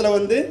கூட்டத்தில்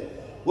வந்து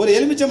ஒரு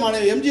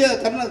எலுமிச்சம்பழம், எம்ஜிஆர்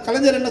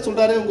கலைஞர் என்ன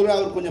சொல்கிறாரு, உங்களுக்கு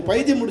அவர் கொஞ்சம்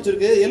பைத்தியம்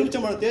முடிச்சிருக்கு,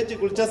 எலுமிச்சம்பழம் தேய்ச்சி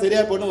குளிச்சா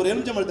சரியாக போடணும், ஒரு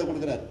எலுமிச்சம்பழத்தை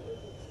கொடுக்குறாரு.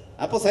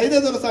 அப்போ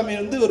சைத துரைசாமி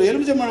வந்து ஒரு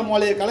எலுமிச்சம்பழம்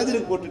மாலையை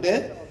கலைஞருக்கு போட்டுட்டு,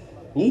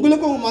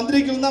 உங்களுக்கும் உங்கள்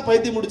மந்திரிக்கும் தான்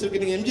பைத்தியம்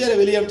முடிச்சிருக்கு, நீங்கள் எம்ஜிஆரை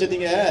வெளியே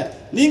அமைச்சிட்டீங்க,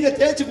 நீங்கள்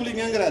தேய்ச்சி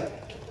குளிங்கிறார்.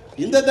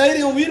 இந்த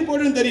தைரியம் உயிர்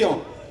போடுன்னு தெரியும்.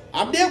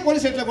 அப்படியே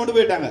போலீஸ் ஸ்டேஷனில் கொண்டு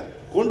போயிட்டாங்க.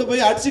 கொண்டு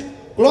போய் அடிச்சு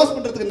க்ளோஸ்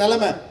பண்ணுறதுக்கு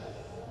நிலைமை.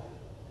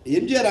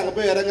 எம்ஜிஆர் அங்கே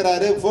போய்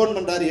இறங்குறாரு, ஃபோன்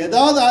பண்ணுறாரு,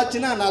 ஏதாவது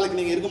ஆச்சுன்னா நாளைக்கு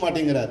நீங்கள் இருக்க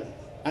மாட்டேங்கிறாரு.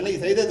 அன்னைக்கு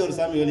சைத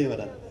துரைசாமி வெளியே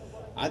வர்றாரு.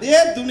 அதே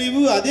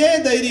துணிவு அதே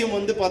தைரியம்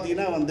வந்து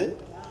பார்த்தீங்கன்னா வந்து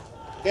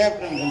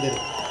கேப்டன் வந்து.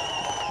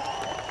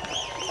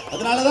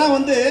 அதனால தான்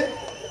வந்து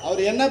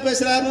அவர் என்ன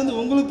பேசுகிறாருன்னு வந்து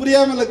உங்களுக்கு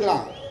புரியாமல்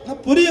இருக்கலாம்,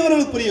 ஆனால்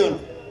புரியவர்களுக்கு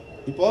புரியணும்.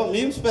 இப்போது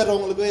மீம்ஸ்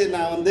பேர்றவங்களுக்கு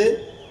நான் வந்து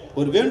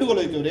ஒரு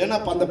வேண்டுகோள் வைக்கிறேன். ஏன்னா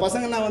அந்த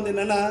பசங்கள்லாம் வந்து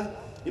என்னென்னா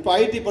இப்போ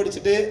ஐடி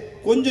படிச்சுட்டு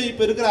கொஞ்சம்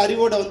இப்போ இருக்கிற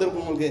அறிவோடு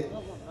வந்திருக்கும் உங்களுக்கு.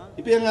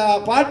 இப்போ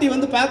எங்கள் பாட்டி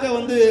வந்து பார்க்க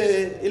வந்து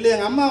இல்லை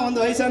எங்கள் அம்மா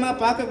வந்து வயசானா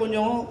பார்க்க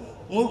கொஞ்சம்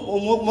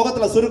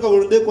முகத்தில் சுருக்க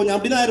விழுந்து கொஞ்சம்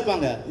அப்படி தான்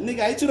இருப்பாங்க.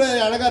 இன்றைக்கி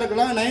ஐஸ்வர்யா அழகாக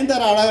இருக்கலாம்,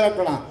 நயன்தாரா அழகாக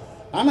இருக்கலாம்.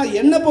 ஆனால்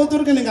என்னை பொறுத்த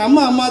வரைக்கும் நீங்கள்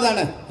அம்மா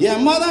தானே, என்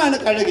அம்மா தான்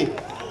எனக்கு அழகி.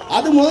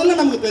 அது முதல்ல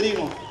நமக்கு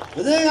தெரியணும்.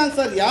 விஜயகாந்த்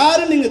சார்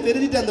யாருன்னு நீங்கள்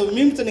தெரிஞ்சுட்டு அந்த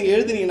மீம்ஸை நீங்கள்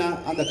எழுதினீங்கன்னா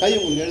அந்த கை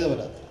உங்களுக்கு எழுத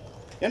வராது.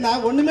 ஏன்னா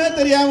ஒன்றுமே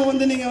தெரியாமல்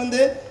வந்து நீங்கள்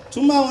வந்து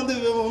சும்மா வந்து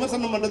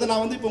விமர்சனம் பண்ணுறது.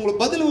 நான் வந்து இப்போ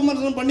உங்களுக்கு பதில்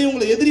விமர்சனம் பண்ணி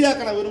உங்களை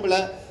எதிரியாக்க நான் விரும்பலை.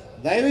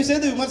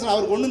 தயவுசெய்து விமர்சனம்.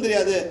 அவருக்கு ஒன்றும்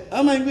தெரியாது,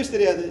 ஆமாம் இங்கிலீஷ்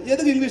தெரியாது,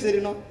 எதுக்கு இங்கிலீஷ்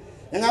தெரியணும்?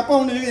 எங்கள் அப்பா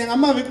ஒன்று, எங்கள்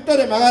அம்மா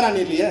விக்டோரியா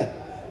மகாராணி இல்லையே.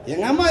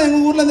 எங்கள் அம்மா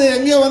எங்கள் ஊர்லேருந்து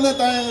எங்கேயோ வந்து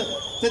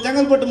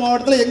செங்கல்பட்டு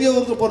மாவட்டத்தில் எங்கேயோ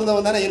ஊருக்கு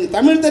பிறந்தவன் தானே. எனக்கு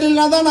தமிழ்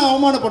தெரியலனா தான் நான்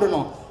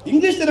அவமானப்படணும்,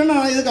 இங்கிலீஷ் தெரியலனா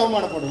நான் எதுக்கு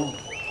அவமானப்படணும்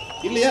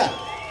இல்லையா?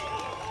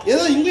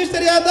 ஏதோ இங்கிலீஷ்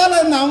தெரியாதால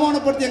நான்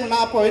அவமானப்படுத்தி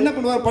நான் அப்போ என்ன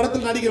பண்ணுவார்,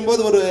 படத்தில் நடிக்கும்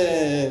போது ஒரு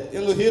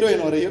எங்கள்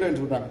ஹீரோயின்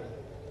சொல்கிறாங்க,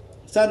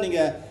 சார்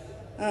நீங்கள்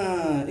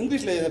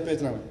இங்கிலீஷில் எதை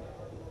பேசுகிறாங்க.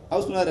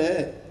 அவர் சொன்னார்,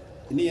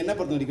 நீ என்ன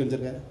படத்தை நடிக்க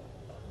வச்சிருக்க?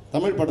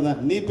 தமிழ் படம்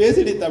தான். நீ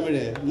பேசிடி தமிழ்,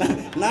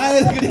 நான்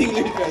எதுக்கிட்ட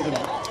இங்கிலீஷ்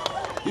பேசுகிறேன்?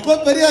 இப்போ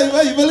பெரிய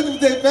இவளுக்கு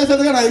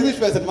பேசுறதுக்கு நான்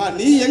இங்கிலீஷ் பேசுறேமா?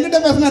 நீ எங்கிட்ட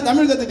பேசுனா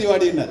தமிழ் கற்றுட்டி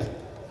வாடினார்.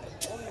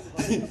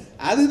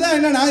 அதுதான்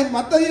என்னன்னா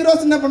மற்ற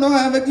ஹீரோஸ் என்ன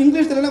பண்ணுவாங்க,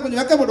 இங்கிலீஷ் தெரியல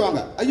கொஞ்சம்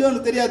வெக்கப்படுவாங்க, ஐயோ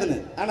எனக்கு தெரியாதுன்னு.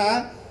 ஆனால்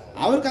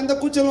அவருக்கு அந்த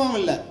கூச்சலும்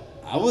இல்லை.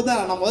 அவர்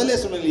தான் நான் முதலே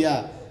சொன்னேன் இல்லையா,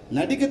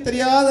 நடிக்க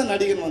தெரியாத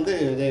நடிகன் வந்து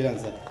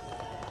விஜயகாந்த் சார்.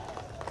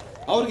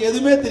 அவருக்கு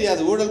எதுவுமே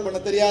தெரியாது, ஊழல் பண்ண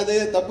தெரியாது,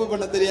 தப்பு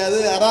பண்ண தெரியாது,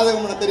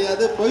 அராதகம் பண்ண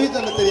தெரியாது, பொய்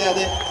சொல்ல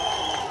தெரியாது.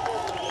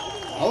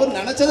 அவர்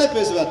நினைச்சதே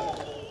பேசுவார்.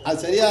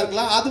 அது சரியா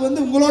இருக்கலாம். அது வந்து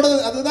உங்களோட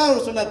அதுதான்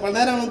அவர் சொன்னார். பல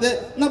நேரம் வந்து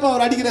என்னப்பா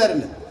அவர்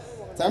அடிக்கிறாருன்னு,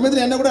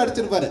 சமயத்தில் என்ன கூட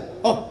அடிச்சிருப்பாரு,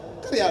 ஓ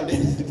சரியா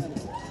அப்படின்னு.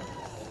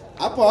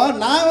 அப்போ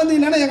நான் வந்து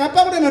என்னன்னா எங்கள்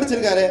அப்பா கூட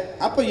நடிச்சிருக்காரு.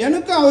 அப்போ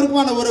எனக்கும்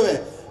அவருக்குமான உறவு.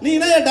 நீ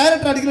என்ன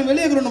டைரக்டர் அடிக்கணும்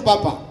வெளியே இருக்கணும்னு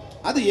பார்ப்பான்.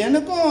 அது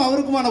எனக்கும்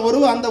அவருக்குமான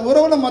உறவு. அந்த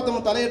உறவில்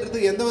மற்றவங்க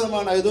தலையிடுறதுக்கு எந்த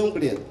விதமான இதுவும்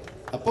கிடையாது.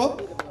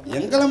 அப்போது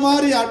எங்களை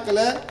மாதிரி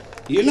ஆட்களை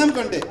இனம்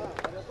கண்டு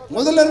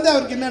முதல்ல இருந்து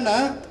அவருக்கு என்னென்னா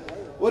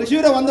ஒரு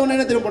ஹீரோ வந்தவொடனே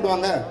என்ன திரும்ப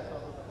பண்ணுவாங்க,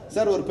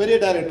 சார் ஒரு பெரிய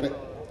டைரக்டர்,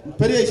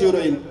 பெரிய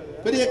ஹீரோயின்,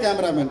 பெரிய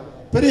கேமராமேன்,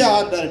 பெரிய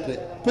ஆர்ட்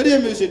டைரக்டர், பெரிய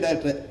மியூசிக்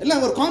டைரக்டர்,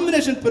 எல்லாம் ஒரு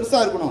காம்பினேஷன்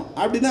பெருசாக இருக்கணும்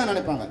அப்படி தான்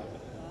நினைப்பாங்க.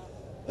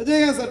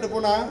 விஜயகாந்த் சார்கிட்ட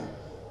போனால்,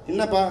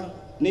 என்னப்பா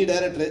நீ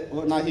டைரக்டர்,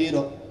 நான்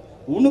ஹீரோ,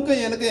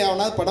 உனக்கும் எனக்கு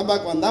எவனாவது படம்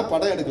பார்க்க வந்தால்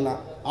படம்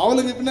எடுக்கலாம்,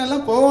 அவளுக்கு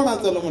பின்னெல்லாம் போவோம்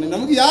சொல்ல முடியும்,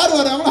 நமக்கு யார்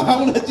வராங்களோ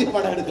அவங்கள வச்சு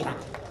படம் எடுக்கலாம்.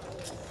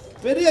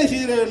 பெரிய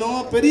ஹீரோயினோ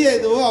பெரிய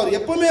இதுவோ அவர்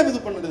எப்பவுமே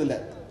இது பண்ணதில்லை.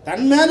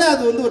 தன் மேலே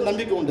அது வந்து ஒரு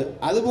நம்பிக்கை உண்டு.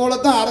 அதுபோல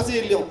தான்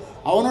அரசியல்லையும்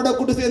அவனோட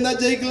கூட்டு சேர்ந்தா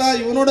ஜெயிக்கலாம்,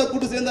 இவனோட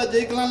கூட்டு சேர்ந்தா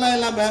ஜெயிக்கலாம்லாம்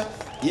இல்லாமல்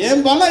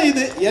என் பலம்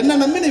இது, என்ன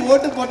நம்பி நீ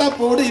ஓட்டு போட்டால்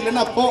போடு,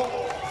 இல்லைன்னா போ,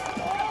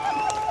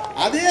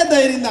 அதே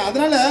தைரியம் தான்.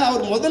 அதனால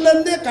அவர் முதல்ல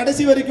இருந்தே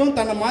கடைசி வரைக்கும்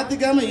தன்னை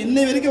மாற்றிக்காம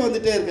இன்னை வரைக்கும்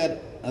வந்துட்டே இருக்கார்.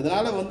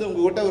 அதனால வந்து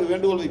உங்ககிட்ட ஒரு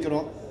வேண்டுகோள்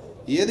வைக்கிறோம்,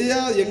 எதையோ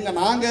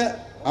நாங்கள்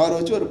அவரை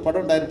வச்சு ஒரு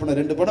படம் டைரக்ட் பண்ணோம்,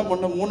 2 படம்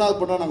பண்ணோம், 3வது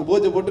படம் நாங்கள்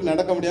பூஜை போட்டு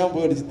நடக்க முடியாமல்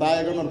போயிடுச்சு,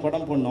 தாயகம்னு ஒரு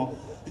படம் பண்ணோம்.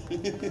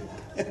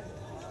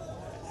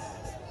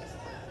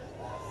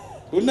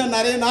 இன்னும்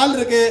நிறைய நாள்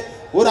இருக்கு.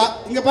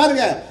 இங்க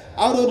பாருங்க,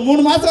 அவர் ஒரு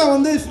 3 மாசம்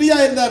வந்து ஃப்ரீயா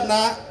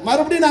இருந்தாருன்னா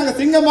மறுபடியும் நாங்கள்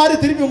சிங்கம் மாதிரி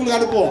திருப்பி உங்களுக்கு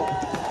அனுப்புவோம்,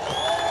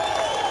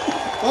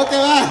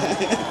 ஓகேவா?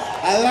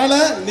 அதனால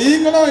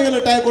நீங்களும்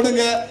எங்களுக்கு டைம்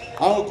கொடுங்க,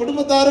 அவங்க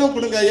குடும்பத்தாரும்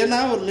கொடுங்க. ஏன்னா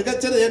ஒரு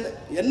மிகச்சிற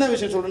என்ன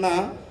விஷயம் சொல்றேன்னா,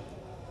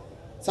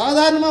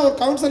 சாதாரணமாக ஒரு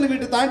கவுன்சிலர்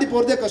வீட்டை தாண்டி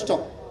போகிறதே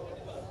கஷ்டம்.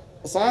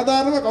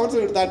 சாதாரணமாக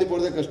கவுன்சிலர் வீட்டை தாண்டி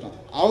போகிறதே கஷ்டம்.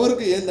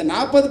 அவருக்கு இந்த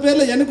 40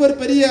 பேரில் எனக்கு ஒரு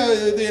பெரிய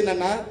இது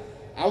என்னென்னா,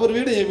 அவர்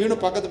வீடு என்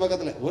வீடும்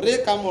பக்கத்தில் ஒரே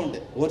காம்பவுண்டு,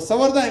 ஒரு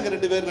சவர் தான் எங்கள்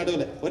 2 பேர்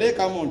நடுவில், ஒரே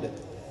காம்பவுண்டு.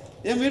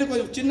 என் வீடு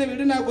கொஞ்சம் சின்ன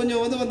வீடு, நான் கொஞ்சம்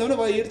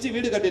வந்தவொடனே இடித்து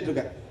வீடு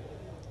கட்டிகிட்ருக்கேன்.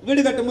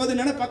 வீடு கட்டும்போது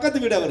என்னென்னா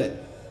பக்கத்து வீடு அவர்.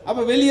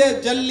 அப்போ வெளியே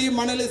ஜல்லி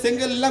மணல்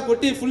செங்கல் எல்லாம்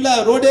கொட்டி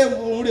ஃபுல்லாக ரோடே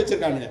மூடி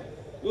வச்சுருக்கானுங்க.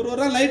 இவர் ஒரு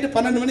நாள் நைட்டு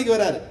 12 மணிக்கு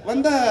வராரு.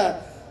 வந்தால்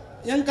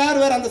என்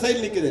கார் வேறு அந்த சைடு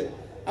நிற்குது.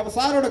 அப்போ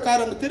சாரோட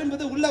கார் அங்கே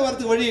திரும்புது, உள்ளே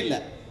வரதுக்கு வழி இல்லை,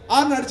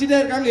 ஆர்ன் அடிச்சுட்டே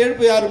இருக்காங்க,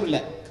 எழுப்பு யாரும்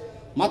இல்லை.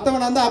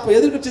 மற்றவன் வந்தால் அப்போ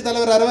எதிர்கட்சி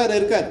தலைவர் அறவாறு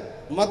இருக்கார்,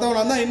 மற்றவன்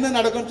வந்தால் என்ன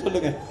நடக்கும்னு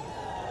சொல்லுங்கள்.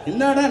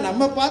 என்னடா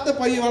நம்ம பார்த்த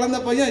பையன் வளர்ந்த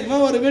பையன்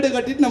இவன் ஒரு வீடு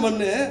கட்டிட்டு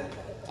நம்மன்னு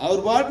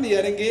அவர் பாட்டுன்னு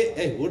இறங்கி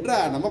விட்றா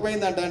நம்ம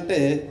பையன் தாண்டான்ட்டு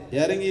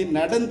இறங்கி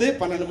நடந்து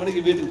 12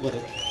 மணிக்கு வீட்டுக்கு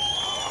போகிறது.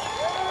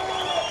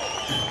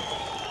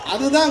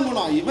 அதுதான்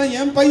குணம். இவன்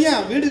என்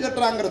பையன் வீடு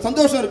கட்டுறாங்கிற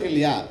சந்தோஷம் இருக்கு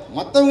இல்லையா?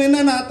 மற்றவங்க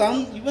என்னன்னா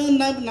இவன்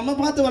நம்ம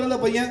பார்த்து வளர்ந்த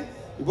பையன்.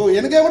 இப்போ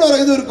எனக்கே கூட ஒரு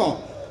இது இருக்கும்,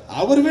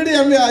 அவர் வீடு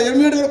என்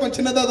வீடு கூட கொஞ்சம்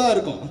சின்னதாக தான்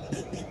இருக்கும்.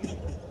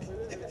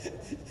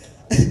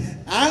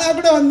 ஆனால்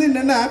கூட வந்து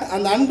என்னென்னா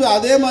அந்த அன்பு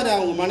அதே மாதிரி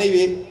அவங்க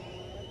மனைவி.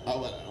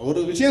 ஒரு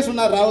விஷயம்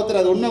சொன்னார்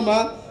ராவுத்தர், அது ஒன்றுமா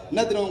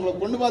என்ன தெரியும், உங்களை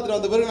பொண்ணு பார்த்துட்டு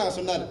வந்த பிறகு நான்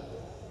சொன்னார்,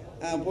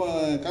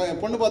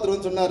 பொண்ணு பார்த்துட்டு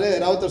வந்து சொன்னார்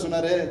ராவுத்தர்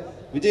சொன்னார்,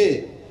 விஜய்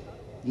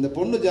இந்த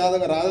பொண்ணு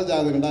ஜாதகம் ராஜ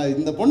ஜாதகம்டா,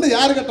 இந்த பொண்ணு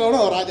யார் கட்டுறானோ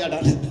அவர் ராஜாடா.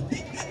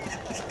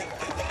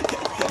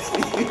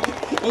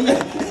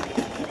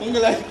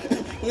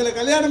 உங்களை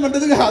கல்யாணம்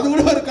பண்ணுறதுக்கு அது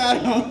கூட ஒரு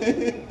காரணம்.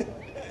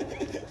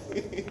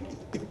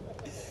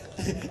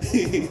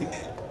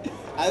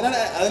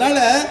 அதனால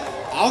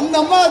அந்த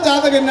அம்மா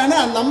ஜாதகம் என்னன்னா,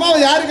 அந்த அம்மாவை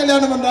யார்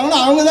கல்யாணம் பண்றாங்களோ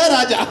அவங்க தான்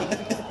ராஜா.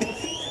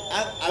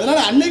 அதனால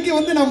அன்னைக்கு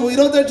வந்து நம்ம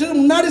 28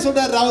 வருஷத்துக்கு முன்னாடி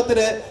சொல்றாரு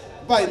ராவுத்தர்,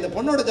 அப்பா இந்த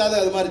பொண்ணோட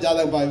ஜாதகம் அது மாதிரி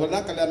ஜாதகம்ப்பா, இவள்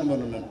தான் கல்யாணம்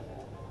பண்ணணும்.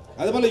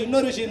 அதுபோல்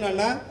இன்னொரு விஷயம்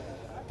என்னன்னா,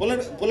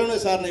 புலனு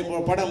சார்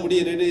படம்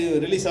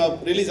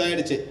ரிலீஸ்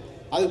ஆகிடுச்சு.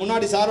 அதுக்கு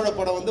முன்னாடி சாரோட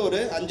படம் வந்து ஒரு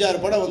 5-6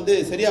 படம் வந்து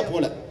சரியாக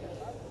போகல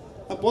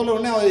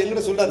உடனே அவர்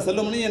எங்கிட்ட சொல்கிறார்,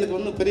 செல்வமணி எனக்கு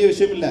ஒன்றும் பெரிய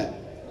விஷயம் இல்லை.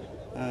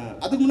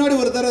 அதுக்கு முன்னாடி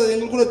ஒரு தடவை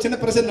எங்களுக்குள்ள ஒரு சின்ன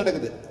பிரச்சனை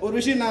நடக்குது. ஒரு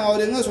விஷயம் நான்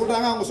அவர் எங்கே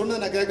சொல்கிறாங்க, அவங்க சொன்னதை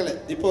நான் கேட்கல,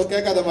 இப்போ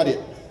கேட்காத மாதிரி.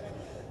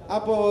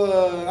 அப்போது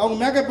அவங்க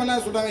மேக்கப்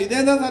எல்லாம் சொல்கிறாங்க, இதே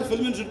தான் சார்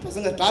ஃபிலிம் இன்ஸ்டியூட்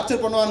பசங்க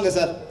டார்ச்சர் பண்ணுவாங்க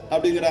சார்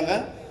அப்படிங்கிறாங்க.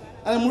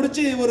 அதை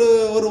முடித்து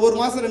ஒரு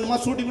மாதம் 2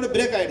 மாதம் ஷூட்டிங் கூட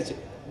பிரேக்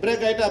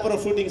ஆகிட்டு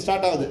அப்புறம் ஷூட்டிங்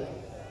ஸ்டார்ட் ஆகுது.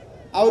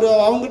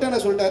 அவங்ககிட்ட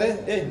என்ன சொல்லிட்டாரு,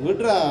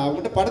 விட்றா,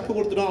 அவங்ககிட்ட படத்தை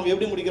கொடுத்துட்டோம், அவன்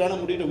எப்படி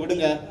முடிக்கிறான்னு முடிட்டு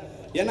விடுங்க.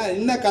 ஏன்னா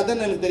என்ன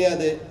கதைன்னு எனக்கு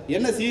தெரியாது,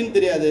 என்ன சீன்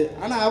தெரியாது.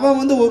 ஆனால் அவன்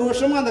வந்து 1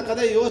 வருஷமாக அந்த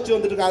கதையை யோசிச்சு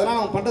வந்துட்டு இருக்கான். அதனால்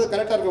அவன் பண்ணுறது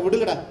கரெக்டாக இருக்க,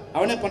 விடுங்கடா,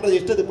 அவனே பண்ணுறது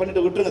இஷ்டத்துக்கு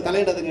பண்ணிட்டு விட்டுருங்க,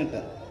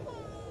 தலையிடாதுங்கிட்ட.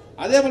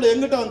 அதே போல்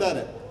எங்கிட்ட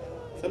வந்தார்,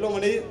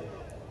 செல்வமணி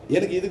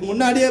எனக்கு இதுக்கு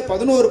முன்னாடியே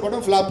 11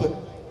 படம் ஃப்ளாப்பு.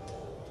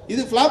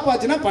 இது ஃப்ளாப்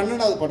ஆச்சுன்னா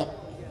 12வது படம்.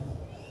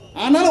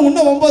 ஆனாலும்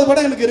இன்னும் 9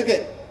 படம் எனக்கு இருக்கு,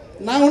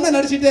 நான் இன்னும்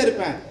நடிச்சுட்டே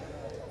இருப்பேன்.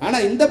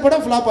 ஆனால் இந்த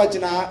படம் ஃப்ளாப்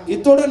ஆச்சுன்னா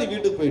இதோட நீ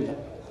வீட்டுக்கு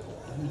போயிட்டேன்.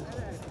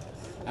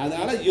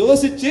 அதனால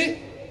யோசிச்சு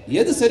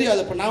எது சரியோ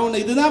அதை பண்ண. நான்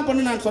ஒன்று இதுதான்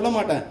பண்ணு நான் சொல்ல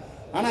மாட்டேன்,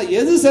 ஆனால்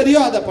எது சரியோ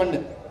அதை பண்ணு.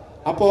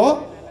 அப்போ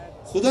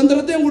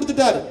சுதந்திரத்தையும்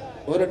கொடுத்துட்டாரு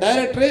ஒரு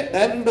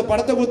டைரக்டரோட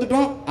படத்தை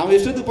கொடுத்துட்டோம், அவன்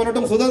இஷ்டத்துக்கு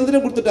பண்ணட்டும்,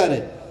 சுதந்திரம் கொடுத்துட்டாரு.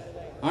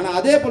 ஆனால்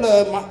அதே போல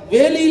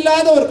வேலி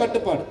இல்லாத ஒரு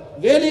கட்டுப்பாடு,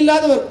 வேலி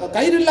இல்லாத ஒரு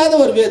கயிறு இல்லாத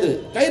ஒரு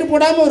கயிறு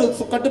போடாமல் ஒரு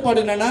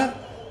கட்டுப்பாடு என்னன்னா,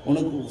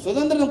 உனக்கு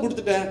சுதந்திரம்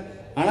கொடுத்துட்டேன்,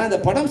 ஆனால் இந்த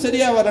படம்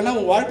சரியாக வரலன்னா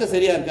உன் வாழ்க்கை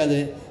சரியாக இருக்காது,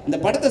 இந்த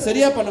படத்தை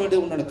சரியாக பண்ண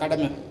வேண்டியது உன்னோட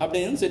கடமை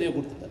அப்படின்னு சரியாக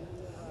கொடுத்துட்டார்.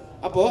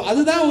 அப்போது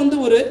அதுதான் வந்து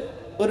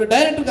ஒரு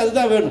டைரக்டருக்கு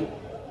அதுதான் வேணும்,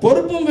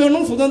 பொறுப்பும்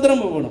வேணும்,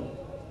 சுதந்திரமும் வேணும்.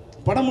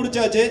 படம்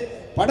முடிச்சாச்சு,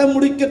 படம்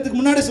முடிக்கிறதுக்கு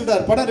முன்னாடி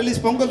சொல்கிறார்,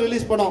 படம் பொங்கல்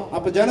ரிலீஸ் படம்,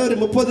 அப்போ ஜனவரி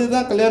 30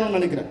 தான் கல்யாணம்னு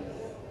நினைக்கிறேன்.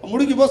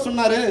 முடிக்கும் போது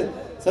சொன்னார்,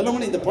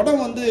 செல்வமணி இந்த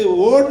படம் வந்து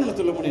ஓடணும்னு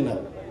சொல்ல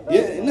முடியினார்.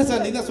 என்ன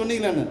சார் நீங்கள் தான்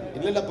சொன்னீங்களான்னு.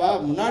 இல்லைப்பா,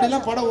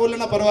 முன்னாடிலாம் படம்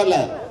ஓடலன்னா பரவாயில்ல,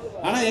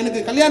 ஆனால் எனக்கு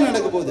கல்யாணம்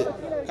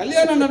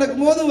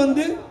நடக்கும் போது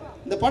வந்து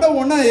இந்த படம்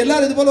ஒன்றா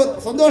எல்லாரும் இது போல்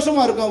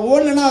சந்தோஷமாக இருக்கும்,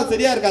 ஓடலன்னா அது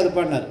சரியாக இருக்காது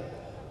பண்ணார்.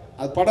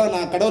 அது படம்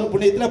நான் கடவுள்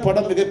புண்ணியத்தில்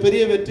படம்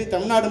மிகப்பெரிய வெற்றி,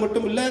 தமிழ்நாடு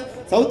மட்டும் இல்லை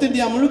சவுத்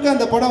இந்தியா முழுக்க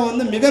அந்த படம்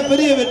வந்து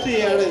மிகப்பெரிய வெற்றி,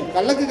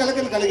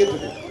 கலக்குன்னு கலக்கிட்டு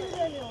இருக்கு.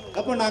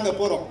 அப்போ நாங்கள்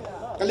போகிறோம்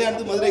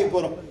கல்யாணத்துக்கு, மதுரைக்கு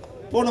போகிறோம்.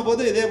 போன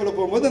போது இதே போல்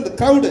போகும்போது அந்த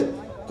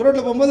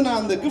க்ரௌடில் போகும்போது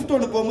நான் அந்த கிஃப்ட்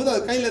ஒன்று போகும்போது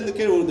அது கையிலேருந்து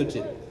கீழே விழுந்துச்சு.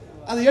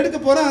 அது எடுக்க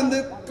போகிறேன், அந்த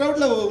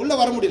க்ரௌடில் உள்ளே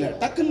வர முடியல.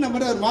 டக்குன்னு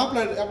நம்ம ஒரு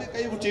மாப்பிள்ளை அப்படியே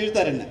கை பிடிச்சி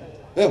இழுத்தார் என்ன,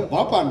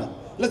 பாப்பான்னு.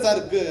 இல்லை சார்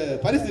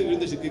பரிசு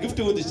விழுந்துச்சு,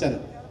 கிஃப்ட் விழுந்துச்சு சார்.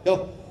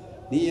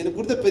 நீ எனக்கு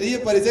கொடுத்த பெரிய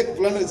பரிசே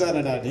புலனுக்கு சார்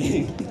நடா நீ.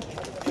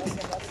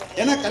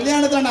 ஏன்னா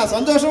கல்யாணத்தில் நான்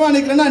சந்தோஷமாக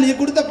நிற்கிறேன்னா நீ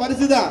கொடுத்த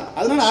பரிசு தான்,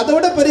 அதனால அதை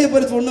விட பெரிய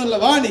பரிசு ஒன்றும் இல்லை,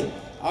 வா நீ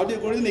அப்படி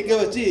கொடுத்து நிற்க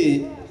வச்சு.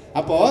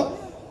 அப்போது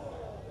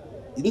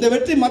இந்த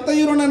வெற்றி மற்ற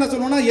ஹீரோன்னு என்ன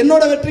சொல்லுவோம்னா,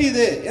 என்னோட வெற்றி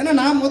இது, ஏன்னா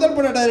நான் முதல்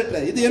பட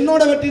டைரக்டர், இது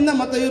என்னோட வெற்றின்னு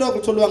தான் மற்ற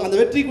ஹீரோக்கு சொல்லுவாங்க. அந்த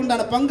வெற்றிக்கு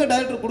உண்டான பங்கு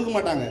டைரக்டர் கொடுக்க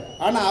மாட்டாங்க.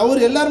 ஆனால்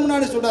அவர் எல்லாரும்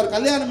முன்னாடி சொல்கிறார்,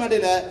 கல்யாண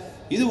மேடையில்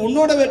இது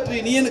உன்னோட வெற்றி,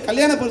 நீ எனக்கு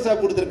கல்யாண பரிசாக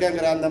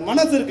கொடுத்துருக்கேங்கிற அந்த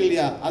மனசு இருக்கு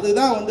இல்லையா,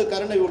 அதுதான் வந்து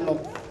கருணை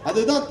உள்ளம்,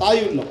 அதுதான்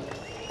தாய் உள்ளம்.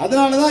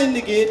 அதனால தான்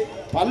இன்னைக்கு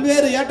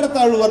பல்வேறு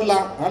ஏற்றத்தாழ்வு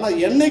வரலாம், ஆனால்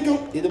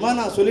என்னைக்கும் இது மாதிரி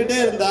நான் சொல்லிகிட்டே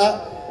இருந்தால்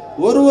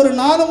ஒரு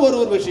நாளும் ஒரு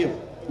விஷயம்,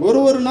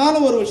 ஒரு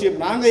நாளும் ஒரு விஷயம்.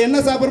 நாங்கள் என்ன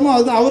சாப்பிட்றோமோ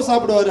அதுதான் அவர்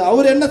சாப்பிடுவார்,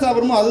 அவர் என்ன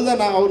சாப்பிட்றோமோ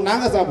அதுதான்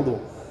நாங்கள்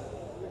சாப்பிடுவோம்.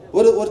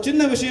 ஒரு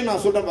சின்ன விஷயம்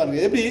நான் சொல்கிறேன்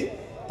பாருங்க, எப்படி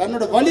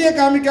தன்னோட வலியை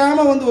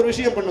காமிக்காமல் வந்து ஒரு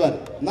விஷயம் பண்ணுவார்.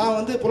 நான்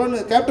வந்து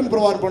கேப்டன்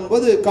பிரவார்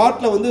பண்ணும்போது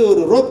காட்டில் வந்து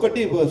ஒரு ரோப்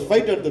கட்டி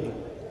ஃபைட்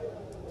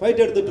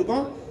எடுத்துகிட்டு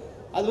இருக்கோம்.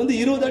 அது வந்து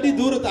 20 அடி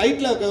தூரத்து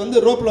ஹைட்டில் வந்து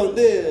ரோப்பில்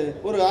வந்து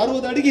ஒரு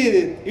 60 அடிக்கு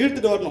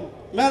இழுத்துட்டு வரணும்.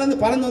 மேலேருந்து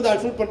பறந்து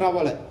வந்து ஷூட் பண்ணுறா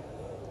போல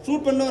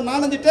ஷூட் பண்ண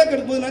 4-5 டேக்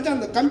எடுக்கும்போது நினச்சா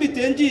அந்த கம்பி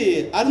தேஞ்சி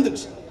அறுந்து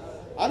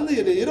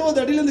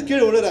 20 அடியிலேருந்து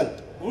கீழே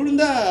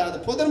விழுந்தா அது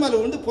புதர் மேலே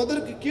விழுந்து,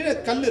 புதருக்கு கீழே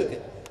கல்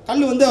இருக்குது,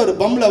 கல் வந்து அவர்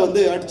பம்மில்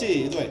வந்து அடித்து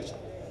இதுவாகிடுச்சு.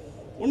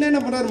 உடனே என்ன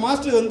பண்ணுறாரு,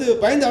 மாஸ்டர் வந்து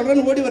பயந்து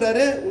அவ்வளோன்னு ஓடி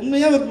வர்றாரு.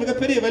 உண்மையாக ஒரு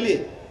மிகப்பெரிய வலி,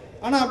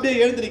 ஆனால் அப்படியே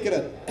எழுந்து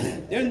நிற்கிறார்.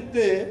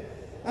 எழுந்து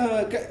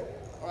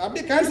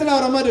அப்படியே கேன்சல்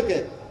ஆகிற மாதிரி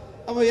இருக்குது.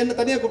 அப்போ என்னை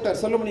தனியாக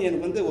கூப்பிட்டார், செல்வமணி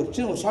எனக்கு வந்து ஒரு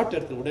சின்ன ஒரு ஷாட்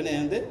எடுத்து உடனே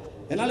வந்து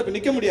என்னால் இப்போ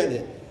நிற்க முடியாது,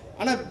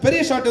 ஆனால்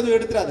பெரிய ஷாட் எதுவும்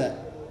எடுத்துடாத,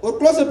 ஒரு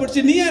க்ளோஸை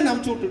பிடிச்சி நீயே என்ன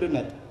அமுச்சு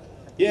விட்டுடுனார்.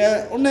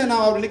 உடனே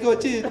நான் அவர் நிற்க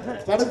வச்சு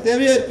படத்துக்கு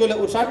தேவையே இருக்குல்ல,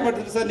 ஒரு ஷாட்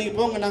எடுத்துட்டு சார் நீங்கள்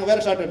போங்க, நாங்கள்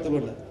வேறு ஷாட்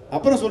எடுத்துக்கொண்டு.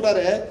 அப்புறம்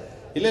சொல்கிறாரு,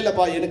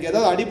 இல்லைப்பா எனக்கு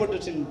ஏதாவது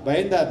அடிபட்டுச்சுன்னு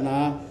பயந்தாருன்னா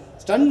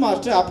ஸ்டன்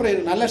மாஸ்டர் அப்புறம்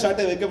எனக்கு நல்ல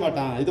ஷாட்டை வைக்க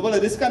மாட்டான், இது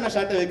போல் ரிஸ்கான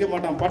ஷாட்டை வைக்க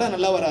மாட்டான், படம்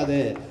நல்லா வராது,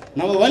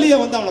 நம்ம வலியை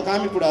வந்து அவனை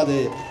காமிக்கக்கூடாது,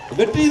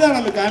 வெற்றி தான்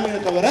நம்ம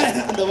காமிக்கணும் தவிர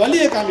அந்த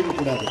வலியை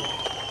காமிக்கக்கூடாது.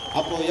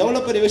 அப்போது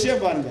எவ்வளோ பெரிய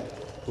விஷயம் பாருங்கள்.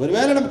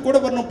 ஒருவேளை நம்ம கூட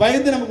பண்ணணும்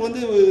பயந்து நமக்கு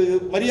வந்து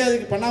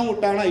மரியாதைக்கு பண்ணாமல்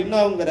விட்டாங்கன்னா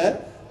இன்னும்ங்கிற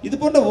இது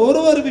போன்ற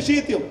ஒரு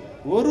விஷயத்தையும்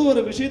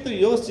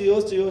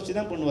யோசிச்சு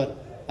தான் பண்ணுவார்.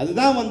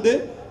 அதுதான் வந்து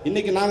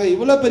இன்னைக்கு நாங்கள்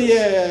இவ்வளோ பெரிய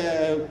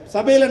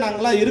சபையில்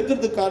நாங்களாம்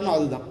இருக்கிறதுக்கு காரணம்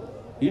அதுதான்.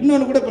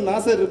 இன்னொன்று கூட இப்போ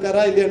நாசர்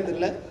இருக்காரா இல்லையான்னு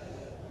தெரியல,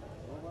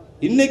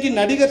 இன்னைக்கு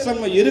நடிகர்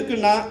சங்கம்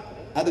இருக்குன்னா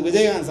அது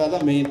விஜயகாந்த் சார்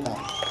தான் மெயின்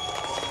காரணம்.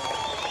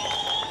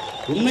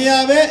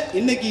 உண்மையாகவே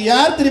இன்னைக்கு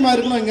யார் தெரியுமா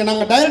இருக்கணும்? இங்கே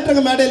நாங்கள்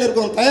டைரக்டர்கள் மேடையில்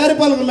இருக்கோம்,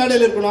 தயாரிப்பாளர்கள்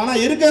மேடையில் இருக்கணும்.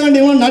 ஆனால் இருக்க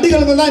வேண்டியவங்க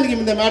நடிகர்கள் தான் இன்றைக்கி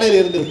இந்த மேடையில்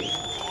இருந்திருக்கு.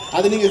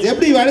 அது நீங்கள்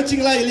எப்படி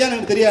வளைச்சிங்களா இல்லையான்னு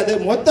எனக்கு தெரியாது.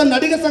 மொத்த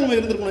நடிகர் சங்கம்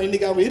இருந்திருக்கணும்.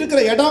 இன்றைக்கி அவங்க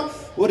இருக்கிற இடம்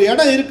ஒரு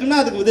இடம் இருக்குன்னா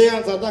அதுக்கு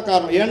விஜயகாந்த் சார் தான்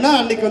காரணம். ஏன்னா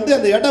அன்றைக்கி வந்து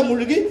அந்த இடம்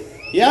முழுகி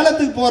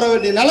ஏலத்துக்கு போகிற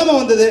வேண்டிய நிலைமை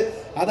வந்தது.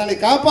 அதை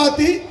அன்றைக்கி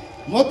காப்பாற்றி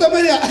மொத்த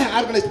பேர்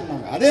ஆர்கனைஸ்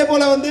பண்ணாங்க. அதே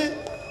போல் வந்து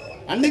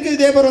அன்றைக்கி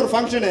இதே போல் ஒரு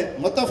ஃபங்க்ஷனு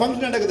மொத்த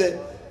ஃபங்க்ஷன் நடக்குது.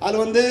 அது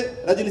வந்து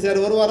ரஜினி சார்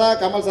வருவாரா,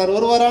 கமல் சார்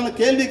வருவாரான்னு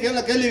கேள்வி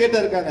கேட்டு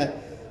இருக்காங்க.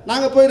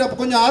 நாங்கள் போய்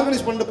கொஞ்சம்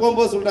ஆர்கனைஸ் பண்ணிட்டு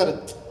போகும்போது சொல்கிறாரு,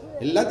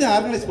 எல்லாத்தையும்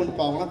ஆர்கனைஸ்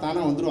பண்ணிப்பா, அவங்களாம்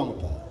தானே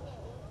வந்துடுவாங்கப்பா.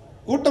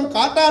 கூட்டம்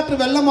காட்டாற்று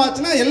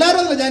வெள்ளமாச்சுன்னா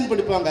எல்லாரும் அதில் ஜாயின்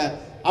பண்ணிப்பாங்க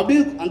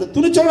அப்படின்னு அந்த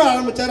துணிச்சோடு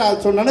ஆரம்பித்தார்.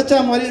 அது நினச்ச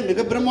மாதிரி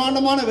மிக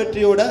பிரம்மாண்டமான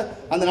வெற்றியோட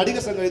அந்த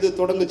நடிகர் சங்கம் இது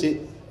தொடங்குச்சு.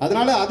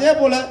 அதனால் அதே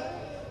போல்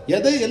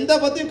எந்த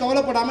பற்றியும்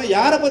கவலைப்படாமல்,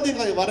 யாரை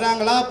பற்றியும்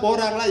வர்றாங்களா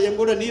போகிறாங்களா, என்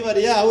கூட நீ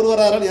வரியா அவர்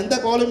வர்றாரான்னு எந்த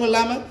கவலையும்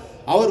இல்லாமல்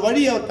அவர்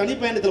வழி அவர் தனி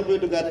பயணத்தில்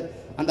போயிட்டு இருக்காரு.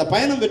 அந்த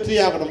பயணம்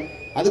வெற்றியாகணும்.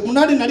 அதுக்கு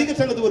முன்னாடி நடிகர்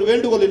சங்கத்துக்கு ஒரு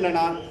வேண்டுகோள்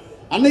என்னன்னா,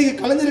 அன்னைக்கு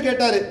கலைஞர்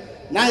கேட்டார்,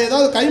 நான்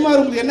ஏதாவது கைமாறு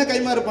உங்களுக்கு என்ன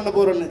கைமாறு பண்ண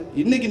போகிறேன்னு.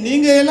 இன்னைக்கு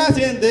நீங்கள் எல்லாம்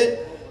சேர்ந்து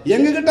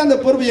எங்ககிட்ட அந்த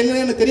பொறுப்பு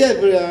எங்கன்னு தெரியாது.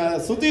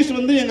 சுதீஷ்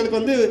வந்து எங்களுக்கு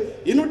வந்து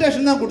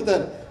இன்விடேஷன் தான்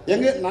கொடுத்தாரு.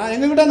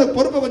 எங்ககிட்ட அந்த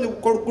பொறுப்பை கொஞ்சம்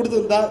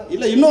கொடுத்துருந்தா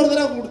இல்லை இன்னொரு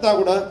தடவை கொடுத்தா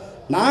கூட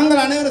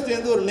நாங்கள் அனைவரும்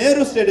சேர்ந்து ஒரு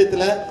நேரு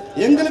ஸ்டேடியத்தில்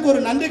எங்களுக்கு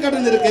ஒரு நன்றி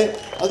கடன் இருக்குது.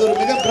 அது ஒரு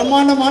மிக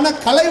பிரம்மாண்டமான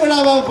கலை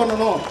விழாவாக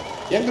பண்ணணும்.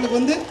 எங்களுக்கு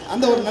வந்து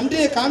அந்த ஒரு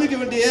நன்றியை காமிக்க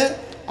வேண்டிய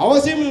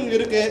அவசியமும்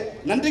இருக்குது.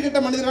 நன்றி கெட்ட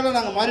மனிதர்களாக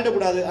நாங்கள்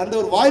மாறிடக்கூடாது. அந்த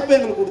ஒரு வாய்ப்பை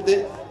எங்களுக்கு கொடுத்து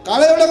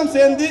கலை உலகம்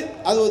சேர்ந்து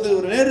அது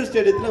ஒரு நேரு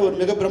ஸ்டேடியத்தில் ஒரு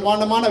மிக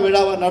பிரம்மாண்டமான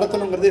விழாவை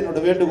நடத்தணுங்கிறது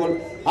என்னோட வேண்டுகோள்.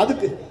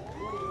 அதுக்கு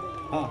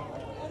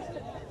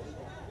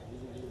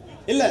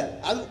இல்லை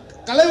அது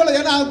கலை உலகம்,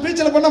 ஏன்னா அவங்க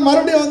பீச்சில் பண்ணால்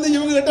மறுபடியும் வந்து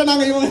இவங்க கிட்ட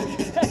நாங்கள் இவங்க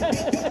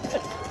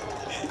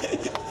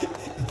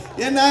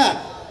ஏன்னா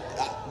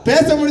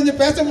பேச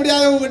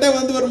முடியாதவங்ககிட்ட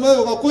வந்து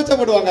வரும்போது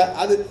கூச்சப்படுவாங்க.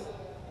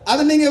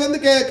 அது நீங்கள் வந்து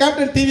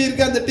கேப்டன் டிவி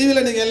இருக்குது, அந்த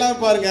டிவியில் நீங்கள் எல்லாம்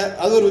பாருங்கள்.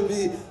 அது ஒரு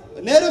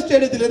நேரு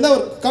ஸ்டேடியத்தில் இருந்தால்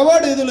ஒரு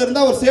கவர்டு இதில்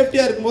இருந்தால் ஒரு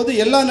சேஃப்டியாக இருக்கும்போது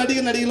எல்லா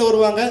நடிகர்களும்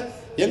வருவாங்க.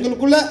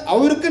 எங்களுக்குள்ள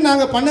அவருக்கு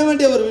நாங்கள் பண்ண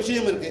வேண்டிய ஒரு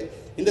விஷயம் இருக்குது.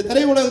 இந்த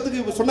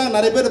திரையுலகத்துக்கு இப்போ சொன்னாங்க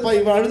நிறைய பேர்,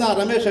 இவன் அழுதான்,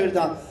 ரமேஷ்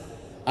அழுதான்.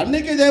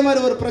 அன்றைக்கி இதே மாதிரி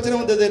ஒரு பிரச்சனை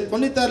வந்தது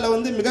 96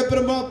 வந்து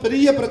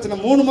பெரிய பிரச்சனை.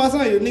 3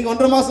 மாதம், இன்றைக்கி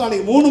 1.5 மாதம்,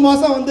 அன்றைக்கி 3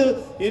 மாதம் வந்து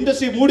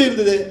இண்டஸ்ட்ரி மூடி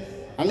இருந்தது.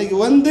 அன்றைக்கி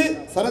வந்து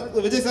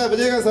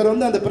விஜயகாந்த் சார்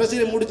வந்து அந்த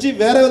பிரச்சனையை முடித்து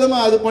வேறு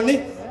விதமாக அது பண்ணி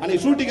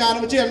அன்றைக்கி ஷூட்டிங்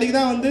ஆரம்பித்து அன்றைக்கி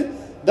தான் வந்து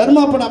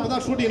தர்மா படம் அப்போ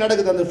தான் ஷூட்டிங்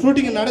நடக்குது. அந்த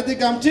ஷூட்டிங்கை நடத்தி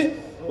காமிச்சு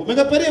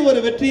மிகப்பெரிய ஒரு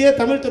வெற்றியை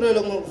தமிழ்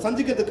துறையில்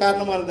சந்திக்கிறதுக்கு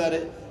காரணமாக இருந்தார்.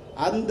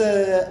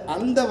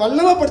 அந்த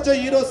வல்லமாக படித்த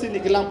ஹீரோஸ்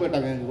இன்றைக்கெல்லாம்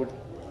போயிட்டாங்க எங்கள் கூட.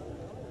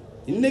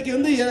 இன்றைக்கி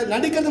வந்து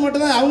நடிக்கிறது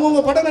மட்டும்தான்,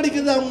 அவங்கவுங்க படம்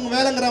நடிக்கிறது அவங்க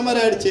வேலைங்கிற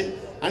மாதிரி ஆயிடுச்சு.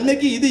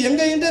 அன்னைக்கு இது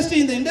எங்கள் இண்டஸ்ட்ரி,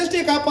 இந்த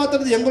இண்டஸ்ட்ரியை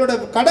காப்பாற்றுறது எங்களோட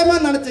கடமை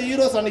நினச்ச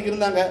ஹீரோஸ் அன்றைக்கி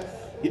இருந்தாங்க.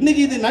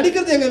 இன்றைக்கி இது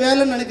நடிக்கிறது எங்கள்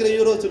வேலைன்னு நினைக்கிற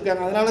ஹீரோஸ்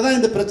இருக்காங்க. அதனால தான்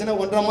இந்த பிரச்சனை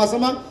 1.5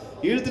 மாதமாக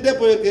இழுத்துட்டே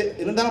போயிருக்கு.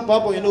 இருந்தாலும்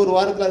பார்ப்போம், இன்னும் ஒரு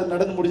வாரத்தில் அது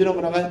நடந்து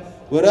முடிஞ்சிடும்ங்கிறாங்க.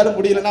 ஒரு வேளை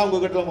முடியலைன்னா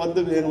உங்ககிட்ட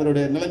வந்து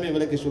எங்களுடைய நிலைமையை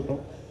விலக்கி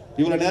சொல்கிறோம்.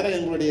 இவ்வளோ நேரம்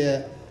எங்களுடைய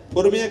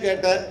பொறுமையாக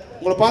கேட்ட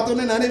உங்களை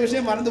பார்த்தோன்னே நிறைய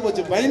விஷயம் மறந்து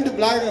போச்சு. மைண்டு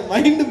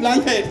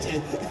பிளாங்க் ஆகிடுச்சு.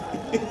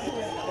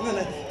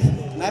 என்ன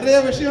நிறைய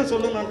விஷயம்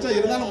சொல்லணும்னு நினச்சா,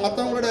 இருந்தாலும்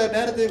மற்றவங்களோட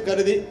நேரத்தையும்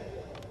கருதி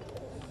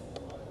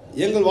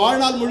எங்கள்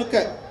வாழ்நாள் முழுக்க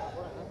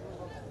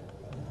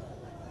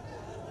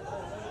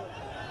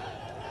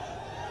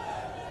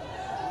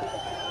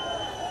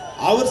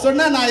அவர்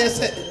சொன்னா நான்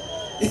எஸ்,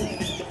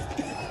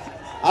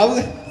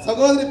 அவங்க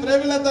சகோதரி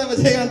பிரேமலதா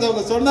விஜயகாந்த்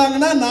அவங்க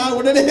சொன்னாங்கன்னா நான்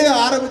உடனே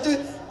ஆரம்பிச்சு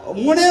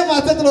 3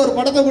 மாசத்துல ஒரு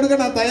படத்தை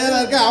கொடுக்க நான் தயாரா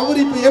இருக்கேன்.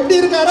 அவர் இப்ப எப்படி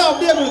இருக்காரோ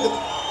அப்படியே கொடுக்குது.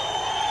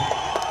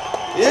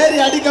 ஏறி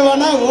அடிக்க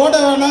வேணாம், ஓட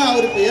வேணாம்,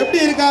 அவர் இப்போ எப்படி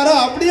இருக்காரோ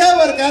அப்படியே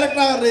ஒரு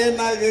கேரக்டராக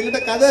நான்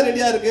எங்கிட்ட கதை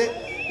ரெடியாக இருக்குது.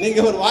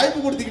 நீங்கள் ஒரு வாய்ப்பு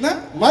கொடுத்தீங்கன்னா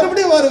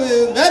மறுபடியும் ஒரு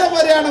வேறு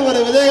மாதிரியான ஒரு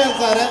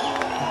விஜயகாந்த் சாரை,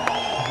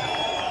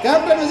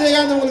 கேப்டன்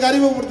விஜயகாந்த் உங்களுக்கு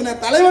அறிமுகப்படுத்தினேன்,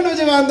 தலைவன்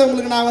விஜயகாந்த்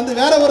உங்களுக்கு நான் வந்து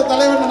வேற ஒரு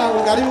தலைவன் நான்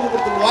உங்களுக்கு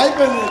அறிமுகப்படுத்த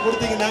வாய்ப்பை நீங்கள்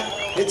கொடுத்தீங்கன்னா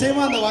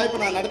நிச்சயமாக அந்த வாய்ப்பை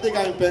நான் நடத்தி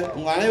காமிப்பேன்.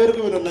 உங்கள்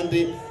அனைவருக்கும் ஒரு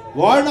நன்றி.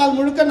 வாழ்நாள்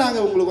முழுக்க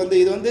நாங்கள் உங்களுக்கு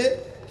வந்து இது வந்து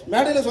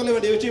மேடையில் சொல்ல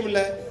வேண்டிய விஷயம்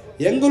இல்லை.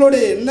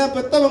 எங்களுடைய என்ன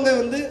பெற்றவங்க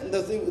வந்து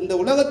இந்த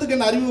உலகத்துக்கு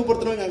என்ன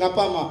அறிமுகப்படுத்தணும் எங்கள்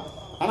அப்பா அம்மா.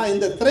 ஆனால்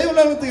இந்த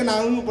திரையுலகத்துக்கு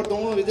நான்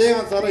அறிமுகப்படுத்தவும்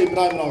விஜயகாந்த் சாரும்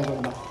இப்ராஹிம் அவங்க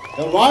தான்.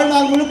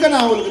 வாழ்நாள் முழுக்க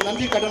நான் அவருக்கு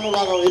நன்றி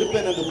கடனுள்ளாக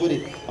இருப்பேன் என்று கூறி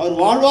அவர்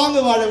வாழ்வாங்க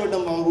வாழ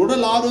வேண்டும், அவர்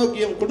உடல்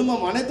ஆரோக்கியம்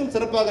குடும்பம் அனைத்தும்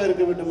சிறப்பாக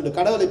இருக்க வேண்டும் என்று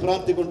கடவுளை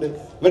பிரார்த்தி கொண்டு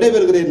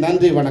விடைபெறுகிறேன்.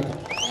 நன்றி, வணக்கம்.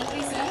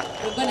 நன்றி சார்,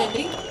 ரொம்ப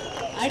நன்றி.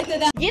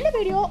 அடுத்ததா இந்த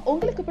வீடியோ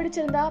உங்களுக்கு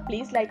பிடிச்சிருந்தா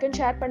ப்ளீஸ் லைக் அண்ட்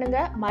ஷேர் பண்ணுங்க.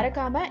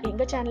 மறக்காம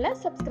எங்க சேனலை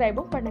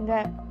சப்ஸ்கிரைபும் பண்ணுங்க.